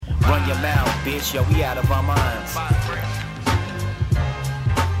your mouth, bitch. Yo, we out of our minds.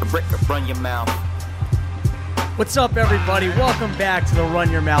 Run your mouth. What's up, everybody? Welcome back to the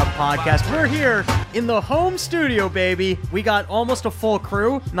Run Your Mouth podcast. We're here in the home studio, baby. We got almost a full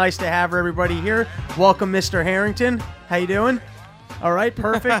crew. Nice to have everybody here. Welcome, Mr. Harrington. How you doing? All right,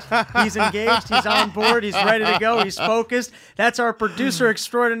 perfect. He's engaged. He's on board. He's ready to go. He's focused. That's our producer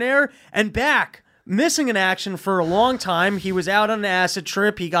extraordinaire. And back, missing in action for a long time. He was out on an acid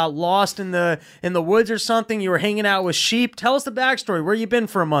trip. He got lost in the woods or something. You were hanging out with sheep. Tell us the backstory. Where you been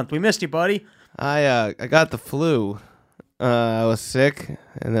for a month? We missed you, buddy. I got the flu. I was sick,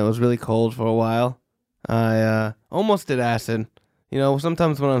 and it was really cold for a while. I almost did acid. You know,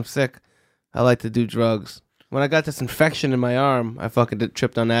 sometimes when I'm sick, I like to do drugs. When I got this infection in my arm, I fucking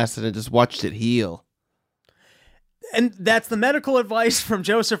tripped on acid and just watched it heal. And that's the medical advice from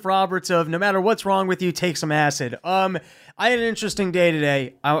Joseph Roberts of no matter what's wrong with you, take some acid. I had an interesting day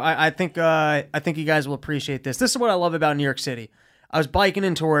today. I think you guys will appreciate this. This is what I love about New York City. I was biking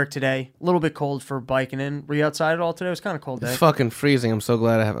into work today. A little bit cold for biking in. Were you outside at all today? It was kind of cold day. It's fucking freezing. I'm so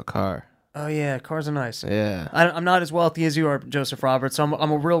glad I have a car. Oh, yeah. Cars are nice. Yeah. I'm not as wealthy as you are, Joseph Roberts, so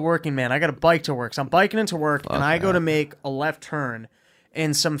I'm a real working man. I got a bike to work. So I'm biking into work, and I go to make a left turn,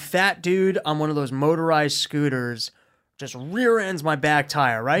 and some fat dude on one of those motorized scooters just rear ends my back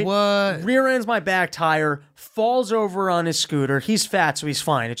tire, right? What? Rear ends my back tire, falls over on his scooter. He's fat, so he's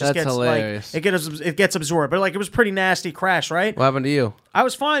fine. It just That's gets hilarious. like it gets absorbed. But like it was a pretty nasty crash, right? What happened to you? I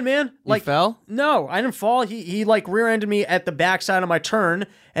was fine, man. Like you fell? No, I didn't fall. He like rear-ended me at the backside of my turn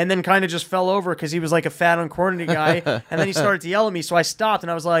and then kind of just fell over because he was like a fat, uncoordinated guy. And then he started to yell at me, so I stopped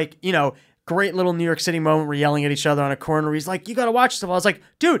and I was like, you know, great little New York City moment. We're yelling at each other on a corner. He's like, you got to watch stuff. I was like,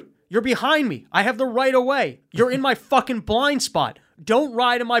 dude, you're behind me. I have the right of way. You're in my fucking blind spot. Don't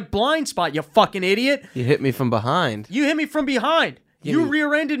ride in my blind spot, you fucking idiot. You hit me from behind. You hit me from behind. You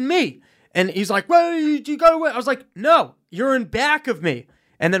rear-ended me. And he's like, well, you got away. I was like, no, you're in back of me.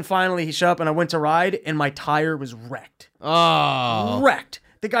 And then finally he shut up and I went to ride and my tire was wrecked. Oh. Wrecked.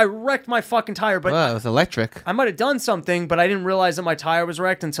 The guy wrecked my fucking tire. But Well, it was electric. I might have done something, but I didn't realize that my tire was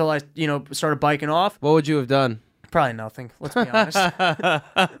wrecked until I, started biking off. What would you have done? Probably nothing. Let's be honest. I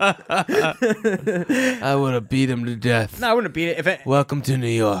would have beat him to death. No, I wouldn't have beat it. Welcome to New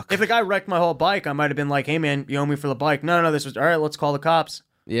York. If the guy wrecked my whole bike, I might have been like, hey, man, you owe me for the bike. No, this was, all right, let's call the cops.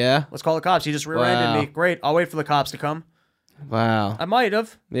 Yeah? Let's call the cops. He just rear-ended me. Great. I'll wait for the cops to come. Wow. I might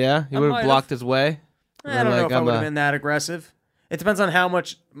have. Yeah? You I would might have blocked his way? I don't know if I would have been that aggressive. It depends on how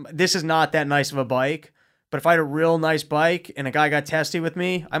much. This is not that nice of a bike. But if I had a real nice bike and a guy got testy with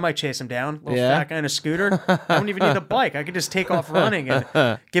me, I might chase him down. Little fat guy in a scooter. I wouldn't even need the bike. I could just take off running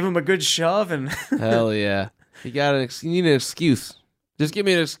and give him a good shove. And Hell yeah. You need an excuse. Just give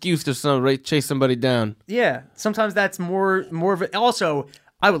me an excuse to chase somebody down. Yeah. Sometimes that's more of it. Also,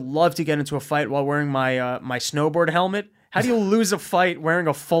 I would love to get into a fight while wearing my my snowboard helmet. How do you lose a fight wearing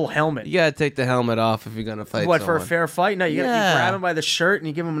a full helmet? You gotta take the helmet off if you're gonna fight What, someone. for a fair fight? No, you grab them by the shirt and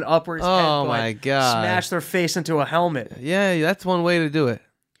you give them an upwards headbutt. Oh my God. Smash their face into a helmet. Yeah, that's one way to do it.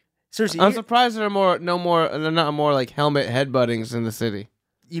 Seriously, I'm surprised there are not more like helmet headbuttings in the city.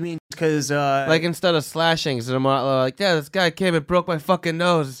 you mean because... like instead of slashings, they're more like, yeah, this guy came and broke my fucking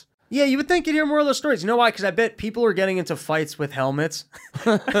nose. Yeah, you would think you'd hear more of those stories. You know why? Because I bet people are getting into fights with helmets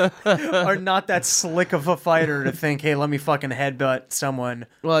are not that slick of a fighter to think, hey, let me fucking headbutt someone.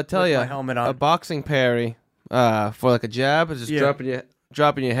 Well, I tell with you, my helmet on. a boxing parry for like a jab is just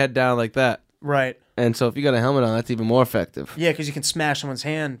dropping your head down like that. Right. And so if you got a helmet on, that's even more effective. Yeah, because you can smash someone's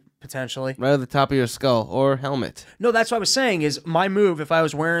hand, potentially. Right at the top of your skull or helmet. No, that's what I was saying is my move, if I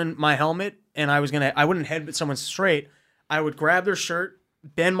was wearing my helmet and I wouldn't headbutt someone straight, I would grab their shirt,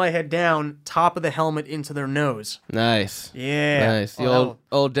 bend my head down, top of the helmet into their nose. Nice. Yeah. Nice. The old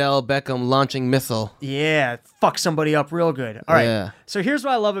Odell Beckham launching missile. Yeah, fuck somebody up real good. All right. Yeah. So here's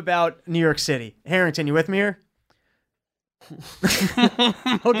what I love about New York City. Harrington, you with me here?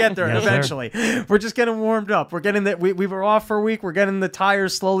 We'll get there eventually. We're just getting warmed up. We're getting we were off for a week. We're getting the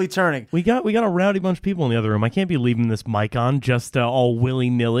tires slowly turning. We got a rowdy bunch of people in the other room. I can't be leaving this mic on just all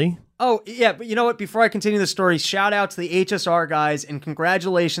willy-nilly. Oh, yeah, but you know what? Before I continue the story, shout out to the HSR guys and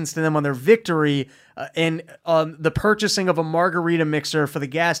congratulations to them on their victory in the purchasing of a margarita mixer for the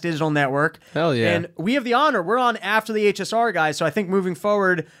Gas Digital Network. Hell yeah. And we have the honor. We're on after the HSR guys, so I think moving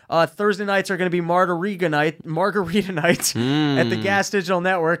forward, Thursday nights are going to be margarita night at the Gas Digital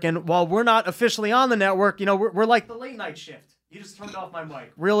Network. And while we're not officially on the network, we're like the late night shift. You just turned off my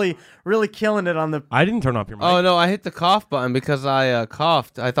mic. Really, really killing it on the I didn't turn off your mic. Oh no, I hit the cough button because I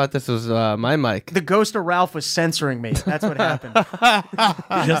coughed. I thought this was my mic. the ghost of Ralph was censoring me. That's what happened.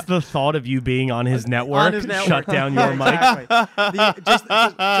 Just the thought of you being on his network, On his network. shut down your mic. Exactly.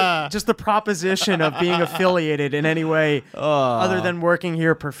 Just the proposition of being affiliated in any way other than working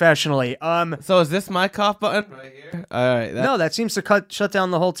here professionally. So is this my cough button right here? All right. No, that seems to shut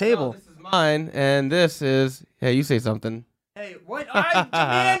down the whole table. This is mine, and this is. Hey, you say something. Hey, what? I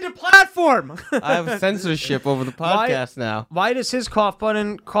demand a platform. I have censorship over the podcast now. Why does his cough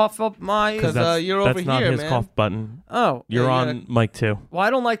button cough up my? Because you're over that's not here, his man. cough button. Oh, You're Yeah, on mic 2. well, I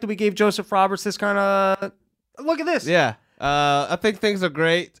don't like that we gave Joseph Roberts this kind of. Look at this. Yeah. I think things are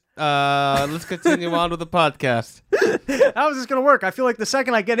great. Let's continue on with the podcast. How is this going to work? I feel like the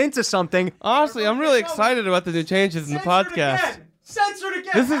second I get into something, Honestly, I'm really excited about the new changes in the podcast. Censored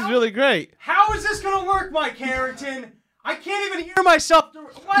again. This is really great. How is this going to work, Mike Harrington? I can't even hear myself.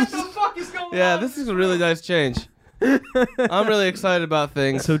 What the fuck is going on? Yeah, this is a really nice change. I'm really excited about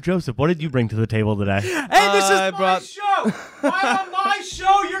things. So, Joseph, what did you bring to the table today? Hey, this is I my brought- show. Why on my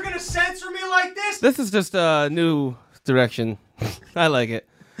show you're going to censor me like this? This is just a new direction. I like it.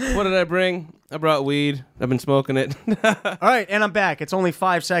 What did I bring? I brought weed. I've been smoking it. All right, and I'm back. It's only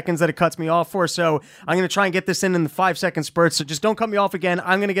 5 seconds that it cuts me off for, so I'm going to try and get this in the 5-second spurts, so just don't cut me off again.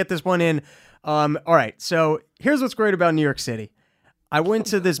 I'm going to get this one in. All right, so here's what's great about New York City. I went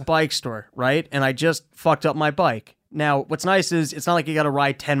to this bike store, right, and I just fucked up my bike. Now, what's nice is it's not like you got to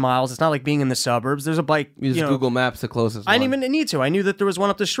ride 10 miles. It's not like being in the suburbs. There's a bike, You just Google Maps the closest I one. didn't even need to. I knew that there was one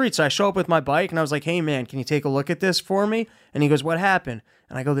up the street, so I show up with my bike, and I was like, hey, man, can you take a look at this for me? And he goes, what happened?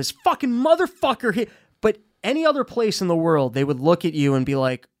 And I go, this fucking motherfucker here. But any other place in the world, they would look at you and be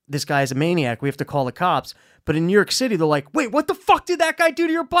like, this guy's a maniac. We have to call the cops. But in New York City, they're like, wait, what the fuck did that guy do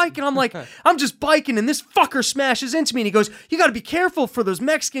to your bike? And I'm like, I'm just biking, and this fucker smashes into me. And he goes, you got to be careful for those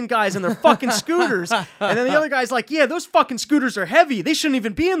Mexican guys and their fucking scooters. And then the other guy's like, yeah, those fucking scooters are heavy. They shouldn't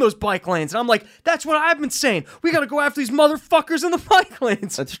even be in those bike lanes. And I'm like, that's what I've been saying. We got to go after these motherfuckers in the bike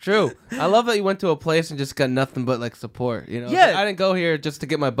lanes. That's true. I love that you went to a place and just got nothing but like support. You know, Yeah. Like, I didn't go here just to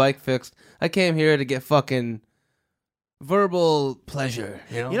get my bike fixed. I came here to get fucking verbal pleasure.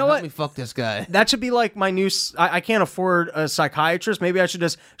 You know know Help what? me fuck this guy. That should be like my new. I can't afford a psychiatrist. Maybe I should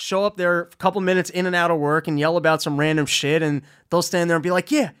just show up there a couple minutes in and out of work and yell about some random shit, and they'll stand there and be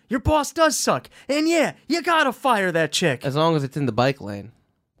like, "Yeah, your boss does suck, and yeah, you gotta fire that chick." As long as it's in the bike lane.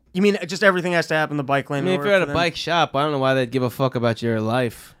 You mean just everything has to happen in the bike lane? I mean, in if order you're at for a them- bike shop, I don't know why they'd give a fuck about your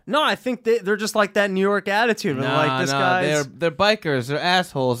life. No, I think they're just like that New York attitude. They're like this guy's. they're bikers. They're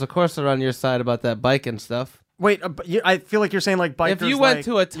assholes. Of course, they're on your side about that biking stuff. Wait, I feel like you're saying like bikers. If you went like-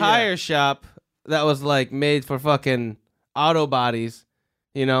 to a tire Yeah. shop that was like made for fucking auto bodies,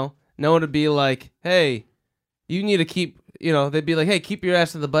 you know, no one would be like, hey, you need to keep, you know, they'd be like, hey, keep your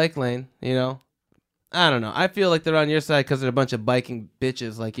ass in the bike lane, you know. I don't know. I feel like they're on your side because they're a bunch of biking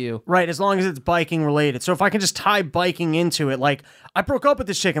bitches like you. Right, as long as it's biking related. So if I can just tie biking into it, like I broke up with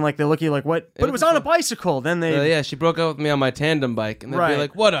this chick and like they look at you like what? But it was on a bicycle. Then they Yeah, she broke up with me on my tandem bike, and they'd Right. be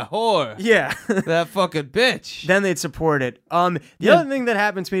like, what a whore. yeah. That fucking bitch. Then they'd support it. The other thing that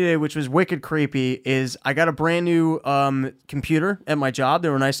happened to me today, which was wicked creepy, is I got a brand new computer at my job. They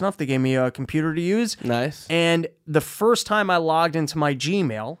were nice enough. They gave me a computer to use. Nice. And the first time I logged into my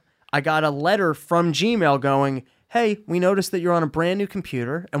Gmail, I got a letter from Gmail going, hey, we noticed that you're on a brand new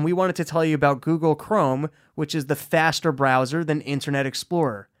computer, and we wanted to tell you about Google Chrome, which is the faster browser than Internet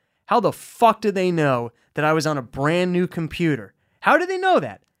Explorer. How the fuck did they know that I was on a brand new computer? How did they know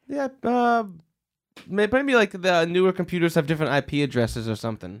that? Yeah, maybe like the newer computers have different IP addresses or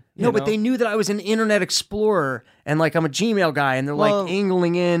something. No, you but know? they knew that I was an Internet Explorer, and like I'm a Gmail guy, and they're Well- like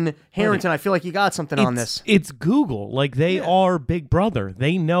angling in Harrington. I feel like you got something on this. It's Google. Like, they are Big Brother.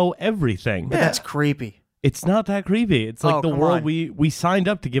 They know everything. But that's creepy. It's not that creepy. It's like Oh, the come world on. we signed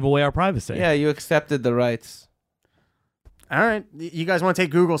up to give away our privacy. Yeah, you accepted the rights. All right, you guys want to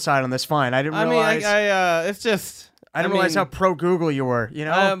take Google's side on this? Fine. I didn't I mean, realize. it's just. I didn't realize how pro Google you were. You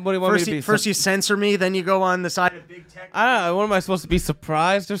know, what do you want me first to be? first you censor me, then you go on the side of big tech. I don't know. What am I supposed to be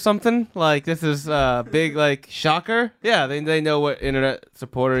surprised or something? Like this is big like shocker? Yeah, they know what internet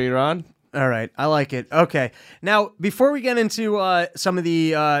supporter you're on. All right, I like it. Okay, now before we get into some of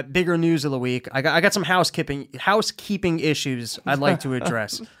the bigger news of the week, I got some housekeeping issues I'd like to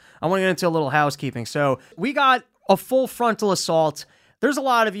address. I want to get into a little housekeeping. So we got a full frontal assault. There's a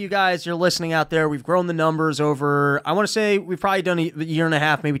lot of you guys, you're listening out there. We've grown the numbers over, I want to say we've probably done a year and a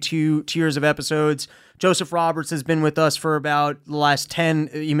half, maybe two years of episodes, Joseph Roberts has been with us for about the last 10.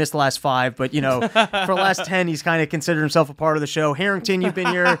 You missed the last 5, but, for the last 10, he's kind of considered himself a part of the show. Harrington, you've been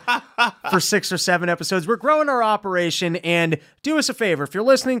here for 6 or 7 episodes. We're growing our operation, and do us a favor. If you're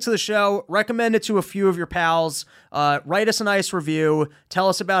listening to the show, recommend it to a few of your pals. Write us a nice review. Tell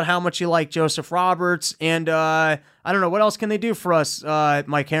us about how much you like Joseph Roberts, and I don't know, what else can they do for us,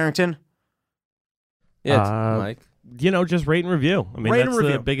 Mike Harrington? Yeah, Mike. Just rate and review. I mean, Rate and that's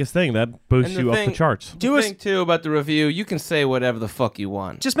review. the biggest thing. That boosts you up the charts. Do us too about the review. You can say whatever the fuck you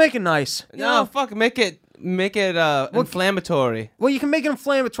want. Just make it nice. Fuck, make it inflammatory. Well, you can make it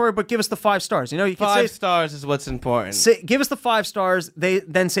inflammatory, but give us the 5 stars. You can 5 say stars is what's important. give us the 5 stars. They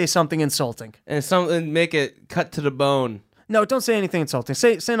then say something insulting. And make it cut to the bone. No, don't say anything insulting.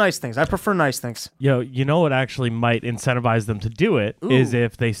 Say nice things. I prefer nice things. You know what actually might incentivize them to do it is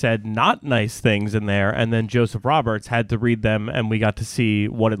if they said not nice things in there, and then Joseph Roberts had to read them, and we got to see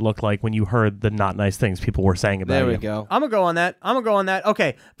what it looked like when you heard the not nice things people were saying about you. There we go. I'm gonna go on that.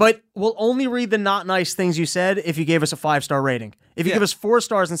 Okay, but we'll only read the not nice things you said if you gave us a 5-star rating. If you give us 4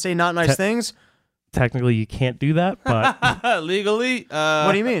 stars and say not nice things, technically you can't do that, but legally,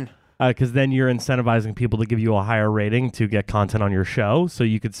 what do you mean? Because then you're incentivizing people to give you a higher rating to get content on your show. So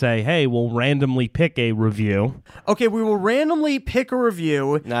you could say, hey, we'll randomly pick a review. Okay, we will randomly pick a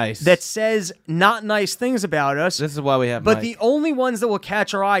review that says not nice things about us. This is why we have But Mike. the only ones that will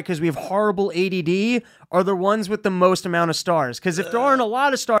catch our eye, because we have horrible ADD, are the ones with the most amount of stars. Because if there aren't a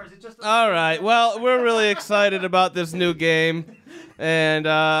lot of stars, it just... All right. Well, we're really excited about this new game. And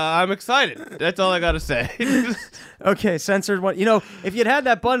I'm excited. That's all I got to say. Okay, censored one. If you'd had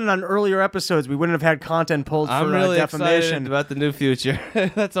that button on earlier episodes, we wouldn't have had content pulled for I'm really defamation. excited about the new future.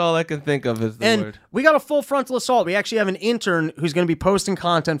 That's all I can think of is the And word. we got a full frontal assault. We actually have an intern who's going to be posting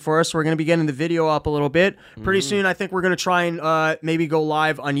content for us. We're going to be getting the video up a little bit. Pretty soon, I think we're going to try and maybe go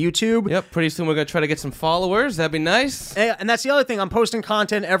live on YouTube. Yep, pretty soon we're going to try to get some followers. That'd be nice. And that's the other thing. I'm posting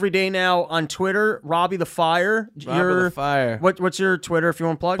content every day now on Twitter. Robbie the Fire. Robbie the Fire. What's your Twitter if you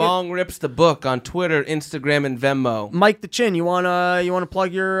want to plug it? Bong Rips the Book on Twitter, Instagram, and Venmo. Mike the Chin. You wanna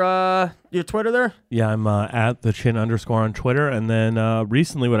plug your Twitter there? Yeah, I'm at the Chin _ on Twitter. And then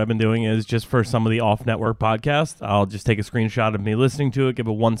recently what I've been doing is just for some of the off-network podcasts, I'll just take a screenshot of me listening to it, give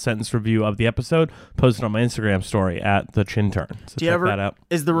a 1-sentence review of the episode, post it on my Instagram story at the Chin Turn. So check that out.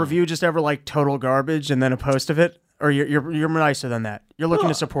 Is the review just ever like total garbage and then a post of it? Or you're nicer than that? You're looking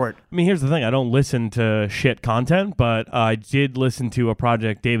to support. I mean, here's the thing. I don't listen to shit content, but I did listen to a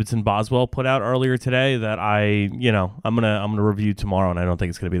project Davidson Boswell put out earlier today that I'm gonna review tomorrow, and I don't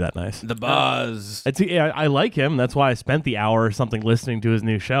think it's gonna be that nice. The Buzz. I like him. That's why I spent the hour or something listening to his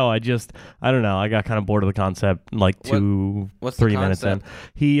new show. I don't know. I got kind of bored of the concept like 3 minutes in.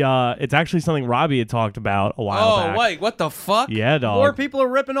 It's actually something Robbie had talked about a while back. Oh, wait, what the fuck? Yeah, dog. More people are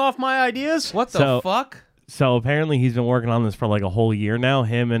ripping off my ideas? What the fuck? So apparently he's been working on this for like a whole year now.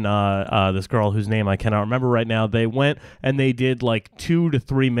 Him and this girl whose name I cannot remember right now. They went and they did like 2 to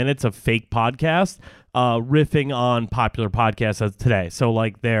 3 minutes of fake podcasts, riffing on popular podcasts of today. So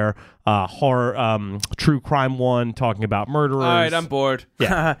like their horror, true crime one talking about murderers. All right, I'm bored.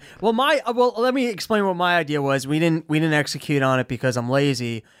 Yeah. Well, let me explain what my idea was. We didn't execute on it because I'm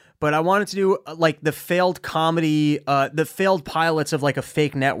lazy. But I wanted to do like the failed comedy, the failed pilots of like a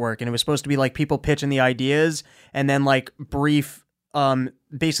fake network. And it was supposed to be like people pitching the ideas and then like brief,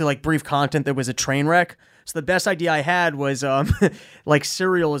 basically like brief content that was a train wreck. So the best idea I had was like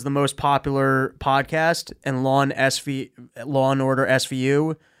Serial is the most popular podcast and Law and Order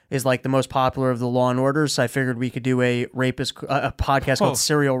SVU is like the most popular of the Law and Orders. So I figured we could do a podcast called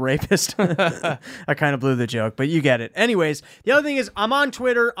Serial Rapist. I kind of blew the joke, but you get it. Anyways, the other thing is I'm on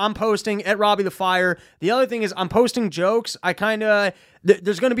Twitter. I'm posting at Robbie the Fire. The other thing is I'm posting jokes.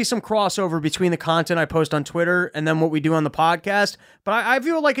 There's going to be some crossover between the content I post on Twitter and then what we do on the podcast. But I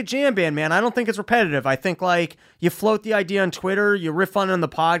view it like a jam band, man. I don't think it's repetitive. I think like you float the idea on Twitter, you riff on it on the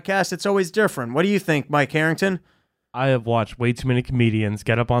podcast. It's always different. What do you think, Mike Harrington? I have watched way too many comedians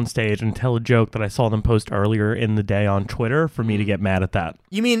get up on stage and tell a joke that I saw them post earlier in the day on Twitter for me to get mad at that.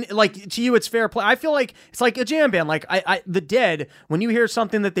 You mean, like, to you it's fair play? I feel like it's like a jam band. Like, The Dead, when you hear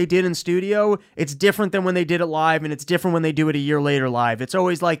something that they did in studio, it's different than when they did it live, and it's different when they do it a year later live. It's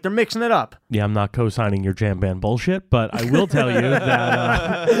always like they're mixing it up. Yeah, I'm not co-signing your jam band bullshit, but I will tell you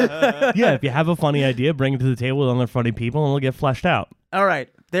that, yeah, if you have a funny idea, bring it to the table with other funny people, and it'll get fleshed out. All right,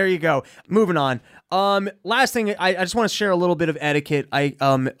 there you go. Moving on. Last thing, I just want to share a little bit of etiquette.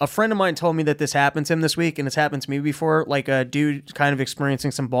 A friend of mine told me that this happened to him this week, and it's happened to me before. Like a dude kind of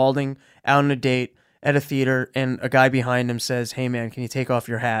experiencing some balding out on a date at a theater, and a guy behind him says, "Hey man, can you take off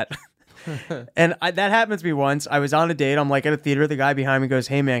your hat?" And that happened to me once. I was on a date. I'm like at a theater. The guy behind me goes,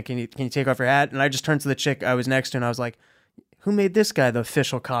 "Hey man, can you take off your hat?" And I just turned to the chick I was next to, and I was like, "Who made this guy the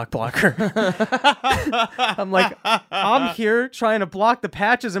official cock blocker?" I'm like, I'm here trying to block the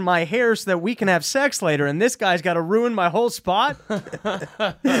patches in my hair so that we can have sex later, and this guy's got to ruin my whole spot.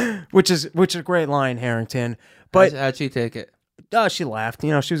 which is a great line, Harrington. But how'd she take it? she laughed.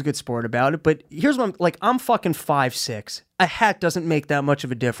 You know, she was a good sport about it. But here's what I'm fucking 5'6". A hat doesn't make that much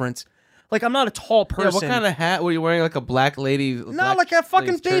of a difference. Like, I'm not a tall person. Yeah, what kind of hat were you wearing? Like a black lady? No, like a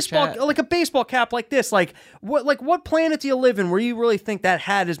fucking baseball, like a baseball cap like this. Like what planet do you live in where you really think that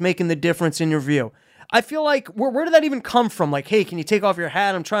hat is making the difference in your view? I feel like, where did that even come from? Like, hey, can you take off your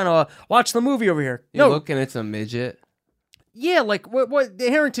hat? I'm trying to watch the movie over here. You look and it's a midget. Yeah, like what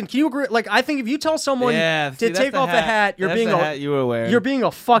Harrington, can you agree? Like, I think if you tell someone to take off a hat, you're being hat you were wearing. You're being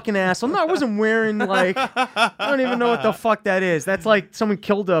a fucking asshole. No, I wasn't wearing like I don't even know what the fuck that is. That's like someone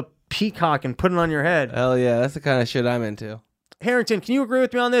killed a peacock and put it on your head. Hell yeah, that's the kind of shit I'm into. Harrington, can you agree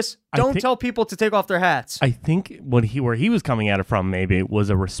with me on this? Don't tell people to take off their hats. I think where he was coming at it from maybe was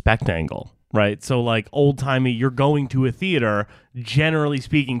a respect angle, right? So like old timey, you're going to a theater. Generally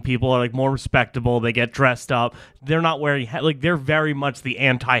speaking, people are like more respectable. They get dressed up. They're not wearing like they're very much the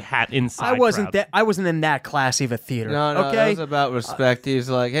anti-hat inside. I wasn't in that classy of a theater. No, okay, that was about respect. He's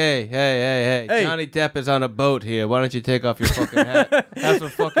like, hey, Johnny Depp is on a boat here. Why don't you take off your fucking hat? Have some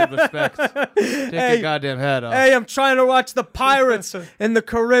fucking respect. Take your goddamn hat off. Hey, I'm trying to watch the Pirates in the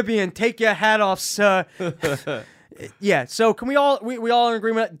Caribbean. Take your hat off, sir. Yeah, so can we all are in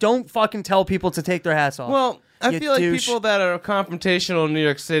agreement? Don't fucking tell people to take their hats off. Well, I feel like people that are confrontational in New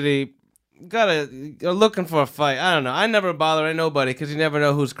York City are looking for a fight. I don't know. I never bother nobody because you never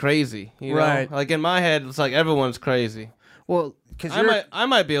know who's crazy. You know? Right. Like in my head, it's like everyone's crazy. Well, because I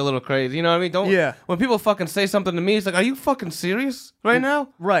might be a little crazy. You know what I mean? Yeah. When people fucking say something to me, it's like, are you fucking serious right now?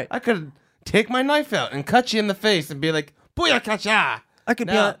 Right. I could take my knife out and cut you in the face and be like, booyakasha. I could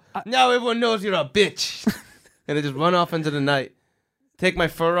now everyone knows you're a bitch. And they just run off into the night. Take my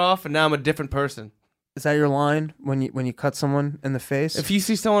fur off, and now I'm a different person. Is that your line when you cut someone in the face? If you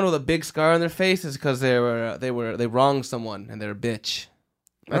see someone with a big scar on their face, it's because they wronged someone and they're a bitch.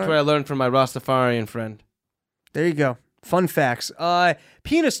 That's what I learned from my Rastafarian friend. There you go. Fun facts.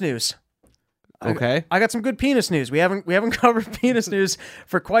 Penis news. Okay. I got some good penis news. We haven't covered penis news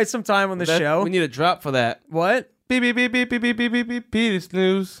for quite some time on the show. We need a drop for that. What? Beep beep beep beep beep beep beep beep beep. Penis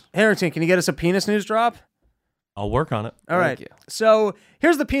news. Harrington, can you get us a penis news drop? I'll work on it. All right. Thank you. So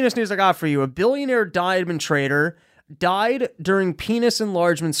here's the penis news I got for you. A billionaire diamond trader died during penis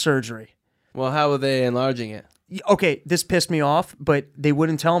enlargement surgery. Well, how are they enlarging it? Okay, this pissed me off, but they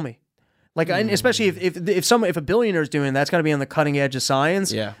wouldn't tell me. Like, especially if a billionaire's doing that's got to be on the cutting edge of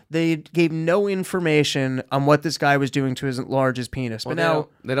science. Yeah. They gave no information on what this guy was doing to enlarge his penis. Well, but now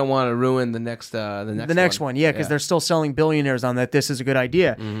they don't want to ruin the next one. Yeah, because they're still selling billionaires on that. This is a good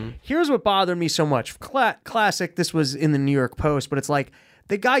idea. Mm-hmm. Here's what bothered me so much. Classic. This was in the New York Post, but it's like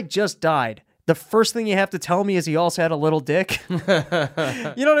the guy just died. The first thing you have to tell me is he also had a little dick. You know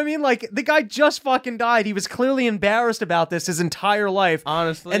what I mean? Like, the guy just fucking died. He was clearly embarrassed about this his entire life.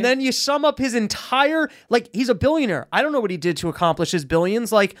 Honestly. And then you sum up his entire, like, he's a billionaire. I don't know what he did to accomplish his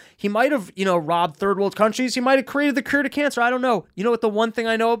billions. Like, he might have, robbed third world countries. He might have created the cure to cancer. I don't know. You know what the one thing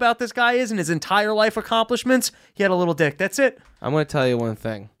I know about this guy is in his entire life accomplishments? He had a little dick. That's it. I'm going to tell you one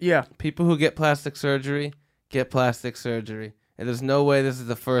thing. Yeah. People who get plastic surgery get plastic surgery. And there's no way this is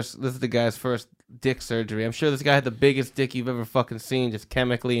the guy's first dick surgery. I'm sure this guy had the biggest dick you've ever fucking seen, just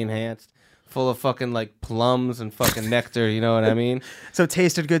chemically enhanced, full of fucking like plums and fucking nectar, you know what I mean? So it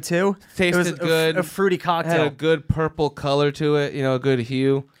tasted good too? Tasted it was good. A fruity cocktail. Had a good purple color to it, a good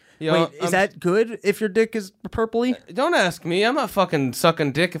hue. Wait, is that good if your dick is purpley? Don't ask me. I'm not fucking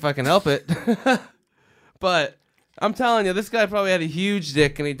sucking dick if I can help it. But I'm telling you, this guy probably had a huge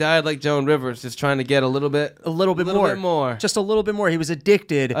dick, and he died like Joan Rivers, just trying to get a little bit more. Just a little bit more. He was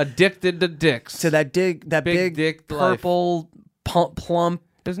addicted to dicks. To that big dick purple plump.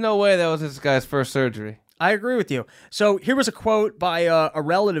 There's no way that was this guy's first surgery. I agree with you. So here was a quote by a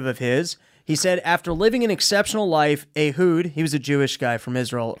relative of his. He said, after living an exceptional life, Ehud, he was a Jewish guy from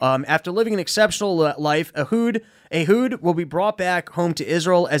Israel. After living an exceptional life, Ehud will be brought back home to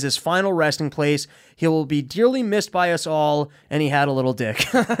Israel as his final resting place. He will be dearly missed by us all, and he had a little dick.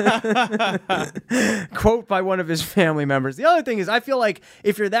 Quote by one of his family members. The other thing is, I feel like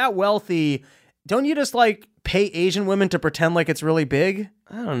if you're that wealthy, don't you just like pay Asian women to pretend like it's really big?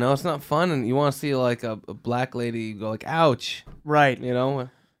 I don't know. It's not fun, and you want to see like a black lady go like, ouch. Right.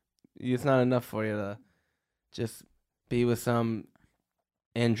 It's not enough for you to just be with some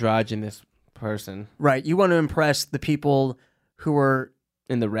androgynous person. Right. You want to impress the people who are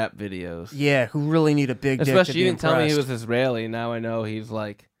in the rap videos. Yeah, who really need a big dick to Especially, be you didn't tell me he impressed. was Israeli. Now I know he's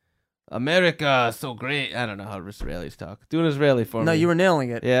like, America, so great. I don't know how Israelis talk. Do an Israeli for me. No, you were nailing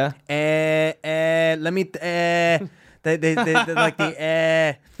it. Yeah? Let me. They like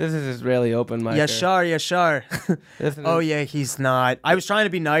the. This is Israeli open mic. Yashar. Isn't Oh it? yeah, he's not. I was trying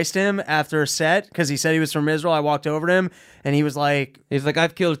to be nice to him after a set because he said he was from Israel. I walked over to him and he was like, He's like,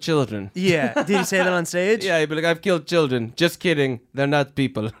 I've killed children. "Yeah." Did he say that on stage? Yeah, he'd be like, I've killed children. Just kidding. They're not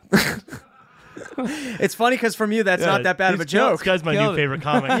people. It's funny because from you, that's not that bad of a This joke. guy's my new Killed it. favorite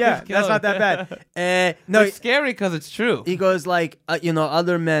comic. Yeah, that's not that bad. No, It's scary because it's true. he goes like,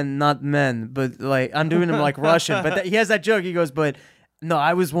 other men, not men, but like I'm doing him like Russian. But he has that joke. He goes, but no,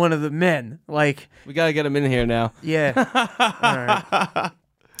 I was one of the men. Like, We got to get him in here now. yeah. All right.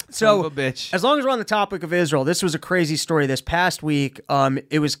 Son So, of a bitch. as long as we're on the topic of Israel, this was a crazy story. This past week,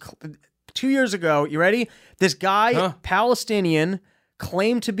 it was 2 years ago. You ready? This guy, Palestinian,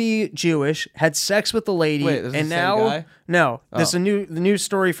 claimed to be Jewish, had sex with the lady, Wait, this is and the same now guy? no, this is the new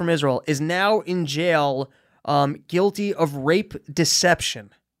story from Israel. Is now in jail, guilty of rape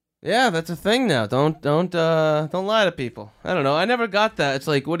deception. Yeah, that's a thing now. Don't lie to people. I don't know. I never got that. It's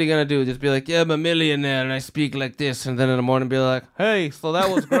like, what are you gonna do? Just be like, yeah, I'm a millionaire and I speak like this, and then in the morning be like, hey, so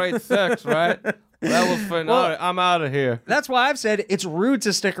that was great sex, right? That was fun. Well- All right, I'm out of here. That's why I've said it's rude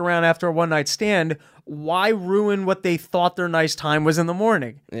to stick around after a one night stand. Why ruin what they thought their nice time was in the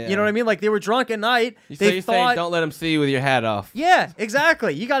morning? Yeah. You know what I mean? Like they were drunk at night. So They you're thought, saying don't let them see you with your hat off. yeah,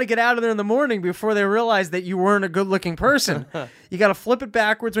 exactly. You got to get out of there in the morning before they realize that you weren't a good looking person. You got to flip it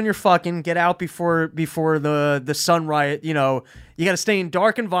backwards when you're fucking. Get out before the sunrise. You got to stay in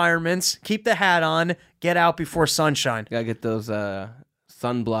dark environments. Keep the hat on. Get out before sunshine. Gotta get those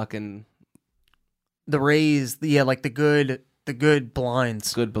sunblocking The rays, like the good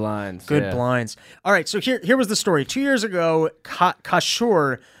blinds. good blinds. Good yeah. blinds. All right, so here was the story. 2 years ago,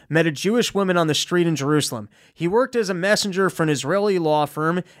 Kashur met a Jewish woman on the street in Jerusalem. He worked as a messenger for an Israeli law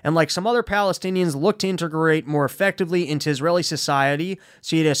firm, and like some other Palestinians, looked to integrate more effectively into Israeli society,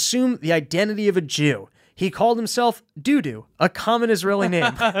 so he'd assume the identity of a Jew. He called himself Dudu, a common Israeli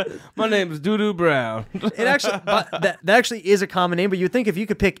name. My name is Doodoo Brown. It actually, that actually is a common name, but you'd think if you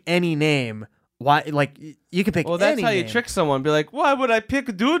could pick any name, why? Like you could pick. Well, that's any how you name. trick someone. Be like, why would I pick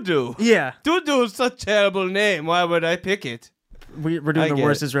Doodoo? Yeah, Doodoo is such a terrible name. Why would I pick it? we're I doing the get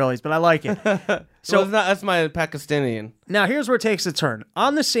worst it. Israelis, but I like it. So well, it's not, that's my Pakistani. Now here's where it takes a turn.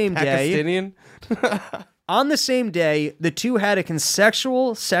 On the same day, the two had a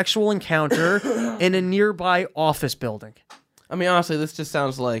consensual sexual encounter in a nearby office building. I mean, honestly, this just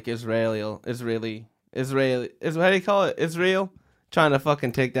sounds like Israeli. How do you call it? Israel trying to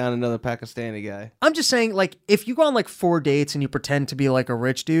fucking take down another Pakistani guy. I'm just saying, like, if you go on like 4 dates and you pretend to be like a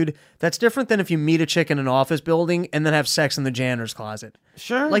rich dude, that's different than if you meet a chick in an office building and then have sex in the janitor's closet.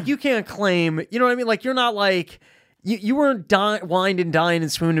 Sure. Like, you can't claim, you know what I mean? Like, you're not like, you weren't wined and dined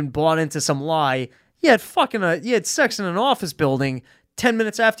and swooned and bought into some lie. You had sex in an office building 10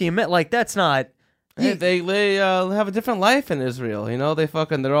 minutes after you met. Like, that's not. Hey, they have a different life in Israel. You know,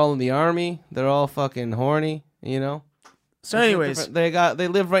 they're all in the army. They're all fucking horny. You know. So, anyways, they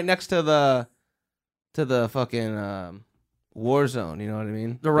live right next to the fucking war zone. You know what I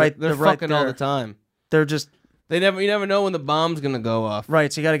mean? They're right fucking all there. the time. they're just You never know when the bomb's gonna go off.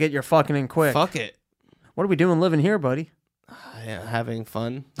 right. So you got to get your fucking in quick. Fuck it. What are we doing living here, buddy? Yeah, having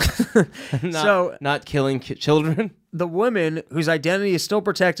fun. So- not killing children. The woman, whose identity is still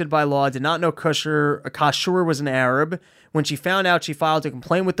protected by law, did not know Kashur was an Arab. When she found out, she filed a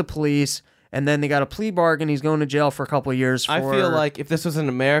complaint with the police, and then they got a plea bargain. He's going to jail for a couple of years. I feel like if this was in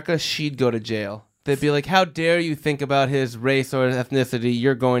America, she'd go to jail. They'd be like, "How dare you think about his race or ethnicity?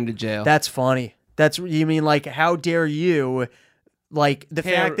 You're going to jail." That's funny. You mean like, how dare you? Like the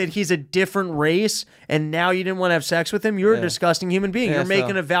fact that he's a different race and now you didn't want to have sex with him, you're a disgusting human being. Yeah, You're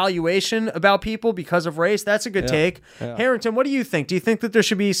making a valuation about people because of race. That's a good take. Yeah. Harrington, what do you think? Do you think that there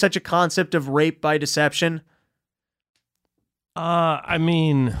should be such a concept of rape by deception? I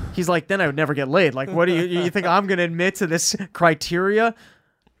mean, He's like, then I would never get laid. Like, what do you think I'm going to admit to this criteria?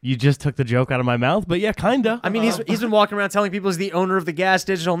 you just took the joke out of my mouth, but yeah, kinda. I mean, he's been walking around telling people he's the owner of the Gas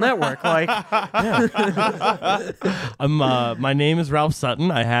Digital Network. Like, My name is Ralph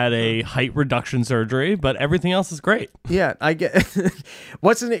Sutton. I had a height reduction surgery, but everything else is great. yeah, I get.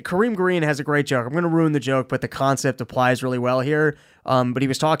 What's his name? Kareem Green has a great joke. I'm going to ruin the joke, but the concept applies really well here. But he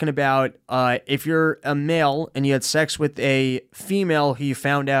was talking about if you're a male and you had sex with a female who you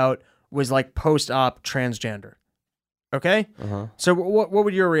found out was like post-op transgender. Okay? Uh-huh. So what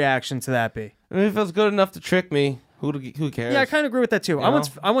would your reaction to that be? I mean, if it was good enough to trick me, Who cares? Yeah, I kind of agree with that too.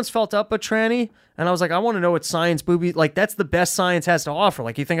 I once felt up a tranny, and I was like, I want to know what science booby like. That's the best science has to offer.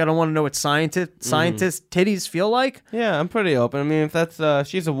 Like, you think I don't want to know what scientist titties feel like? Yeah, I'm pretty open. I mean, if that's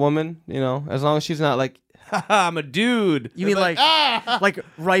she's a woman, as long as she's not like, haha, I'm a dude. You mean like like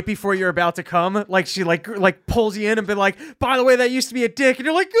right before you're about to come, like she like pulls you in and be like, by the way, that used to be a dick, and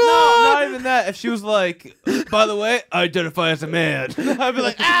you're like, No, oh! not even that. If she was like, by the way, I identify as a man, I'd be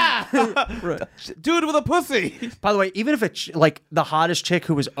like, dude with a pussy. By the way, even if it's like the hottest chick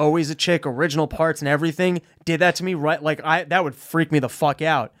who was always a chick, original parts and everything, did that to me, right? Like that would freak me the fuck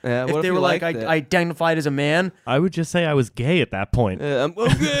out. Yeah, if what they if were you like, liked I it? identified as a man. I would just say I was gay at that point. I'm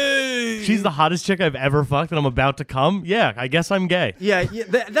okay. She's the hottest chick I've ever fucked, and I'm about to come. Yeah, I guess I'm gay. Yeah,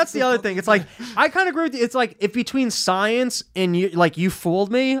 that's the other thing. It's like I kind of agree with you. It's like if between science and you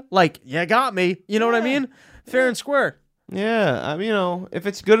fooled me, like you got me. You know what I mean? Fair and square. Yeah, if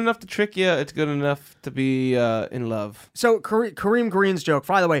it's good enough to trick you, it's good enough to be in love. So Kareem Green's joke.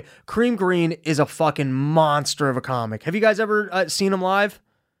 By the way, Kareem Green is a fucking monster of a comic. Have you guys ever seen him live?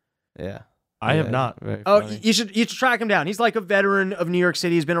 Yeah. I have not. Very Oh, funny. you should track him down. He's like a veteran of New York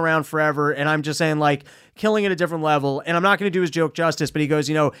City. He's been around forever, and I'm just saying, like, killing at a different level. And I'm not going to do his joke justice, but he goes,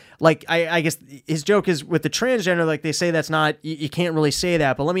 like, I guess his joke is with the transgender, like, they say that's not, you can't really say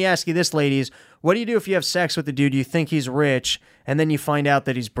that. But let me ask you this, ladies. What do you do if you have sex with a dude, you think he's rich, and then you find out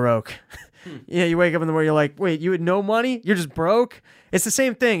that he's broke? Yeah, you wake up in the morning, you're like, wait, you had no money? You're just broke? It's the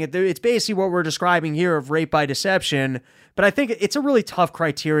same thing. It's basically what we're describing here of rape by deception. But I think it's a really tough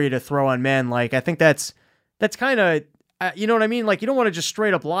criteria to throw on men. Like, I think that's kind of, you know what I mean? Like, you don't want to just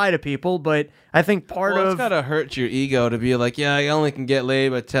straight up lie to people, but I think It's gotta hurt your ego to be like, yeah, I only can get laid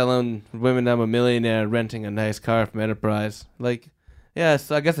by telling women I'm a millionaire and renting a nice car from Enterprise. Like, yeah,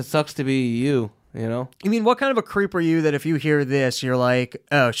 so I guess it sucks to be you. You mean, what kind of a creep are you that if you hear this, you're like,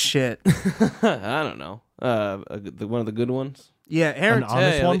 oh shit? I don't know. One of the good ones. Yeah, Aaron.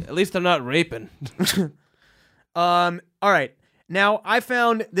 Honest one? At least I'm not raping. All right. Now, I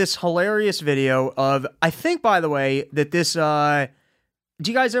found this hilarious video of, I think, by the way, that this,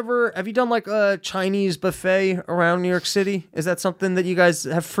 do you guys have you done like a Chinese buffet around New York City? Is that something that you guys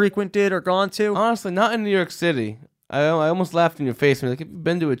have frequented or gone to? Honestly, not in New York City. I almost laughed in your face. Like, have you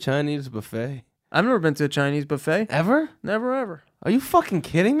been to a Chinese buffet? I've never been to a Chinese buffet. Ever? Never, ever. Are you fucking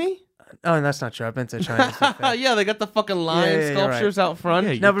kidding me? Oh, that's not true. I've been to a Chinese buffet. Yeah, they got the fucking lion Yeah, sculptures out front.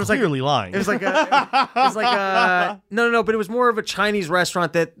 Yeah, you're No, but it was like- clearly lying. It was like no, but it was more of a Chinese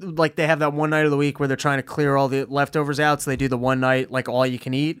restaurant that like they have that one night of the week where they're trying to clear all the leftovers out, so they do the one night like all you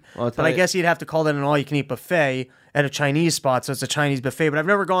can eat. Well, I'll But tell I you- guess you'd have to call that an all you can eat buffet at a Chinese spot, so it's a Chinese buffet. But I've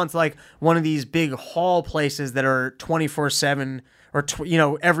never gone to like one of these big hall places that are 24/7 or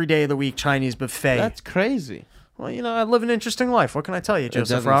every day of the week Chinese buffet. That's crazy. Well, I live an interesting life. What can I tell you, It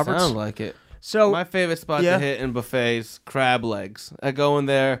Joseph doesn't Roberts? sound like it. So My favorite spot Yeah. to hit in buffets, crab legs. I go in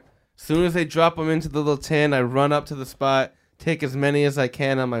there. As soon as they drop them into the little tin, I run up to the spot, take as many as I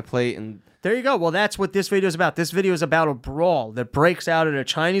can on my plate, and there you go. Well, that's what this video is about. This video is about a brawl that breaks out at a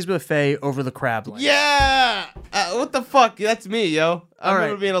Chinese buffet over the crab legs. yeah, what the fuck? That's me, yo. I All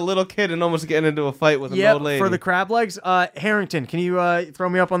remember right. being a little kid and almost getting into a fight with an Yep, old lady. for the crab legs. Harrington, can you throw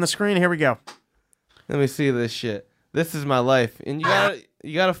me up on the screen? Here we go. Let me see this shit. This is my life, and you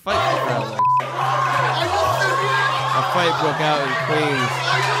gotta fight for crab legs. A fight broke out in Queens.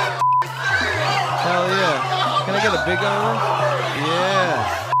 Hell yeah! Can I get a big one?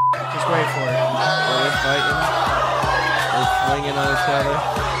 Yeah. Just wait for it. They're fighting. They're swinging on each other.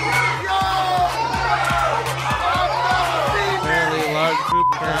 Apparently, a large group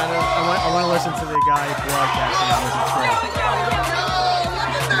of China. I want to listen to the guy broadcasting on this. It's great.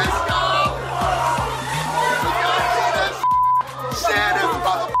 Share this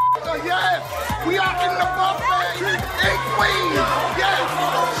motherfucker, yes! We are in the buffet in Queens! Yes!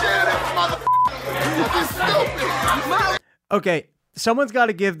 Share this motherfucker! You stupid! Okay, someone's got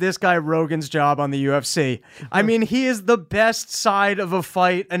to give this guy Rogan's job on the UFC. I mean, he is the best side of a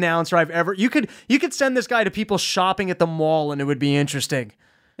fight announcer I've ever. You could send this guy to people shopping at the mall, and it would be interesting.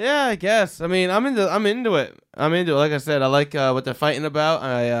 Yeah, I guess. I mean, I'm into it. Like I said, I like what they're fighting about.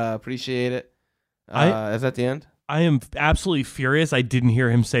 I appreciate it. Is that the end? I am absolutely furious. I didn't hear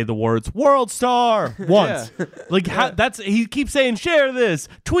him say the words "World Star" once. Like he keeps saying, "Share this,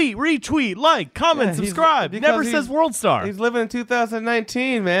 tweet, retweet, like, comment, Yeah, he's- subscribe." because Never he's- says "World Star." He's living in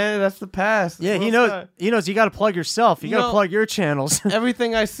 2019, man. That's the past. Yeah, he World knows. Star. He knows you got to plug yourself. You You got to know- plug your channels.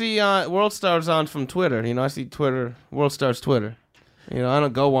 Everything I see on World Star's on from Twitter. I see Twitter. World Star's Twitter. You know, I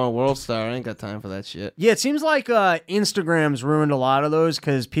don't go on World Star. I ain't got time for that shit. Yeah, it seems like Instagram's ruined a lot of those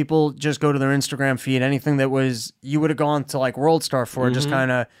because people just go to their Instagram feed. Anything that was you would have gone to like World Star for just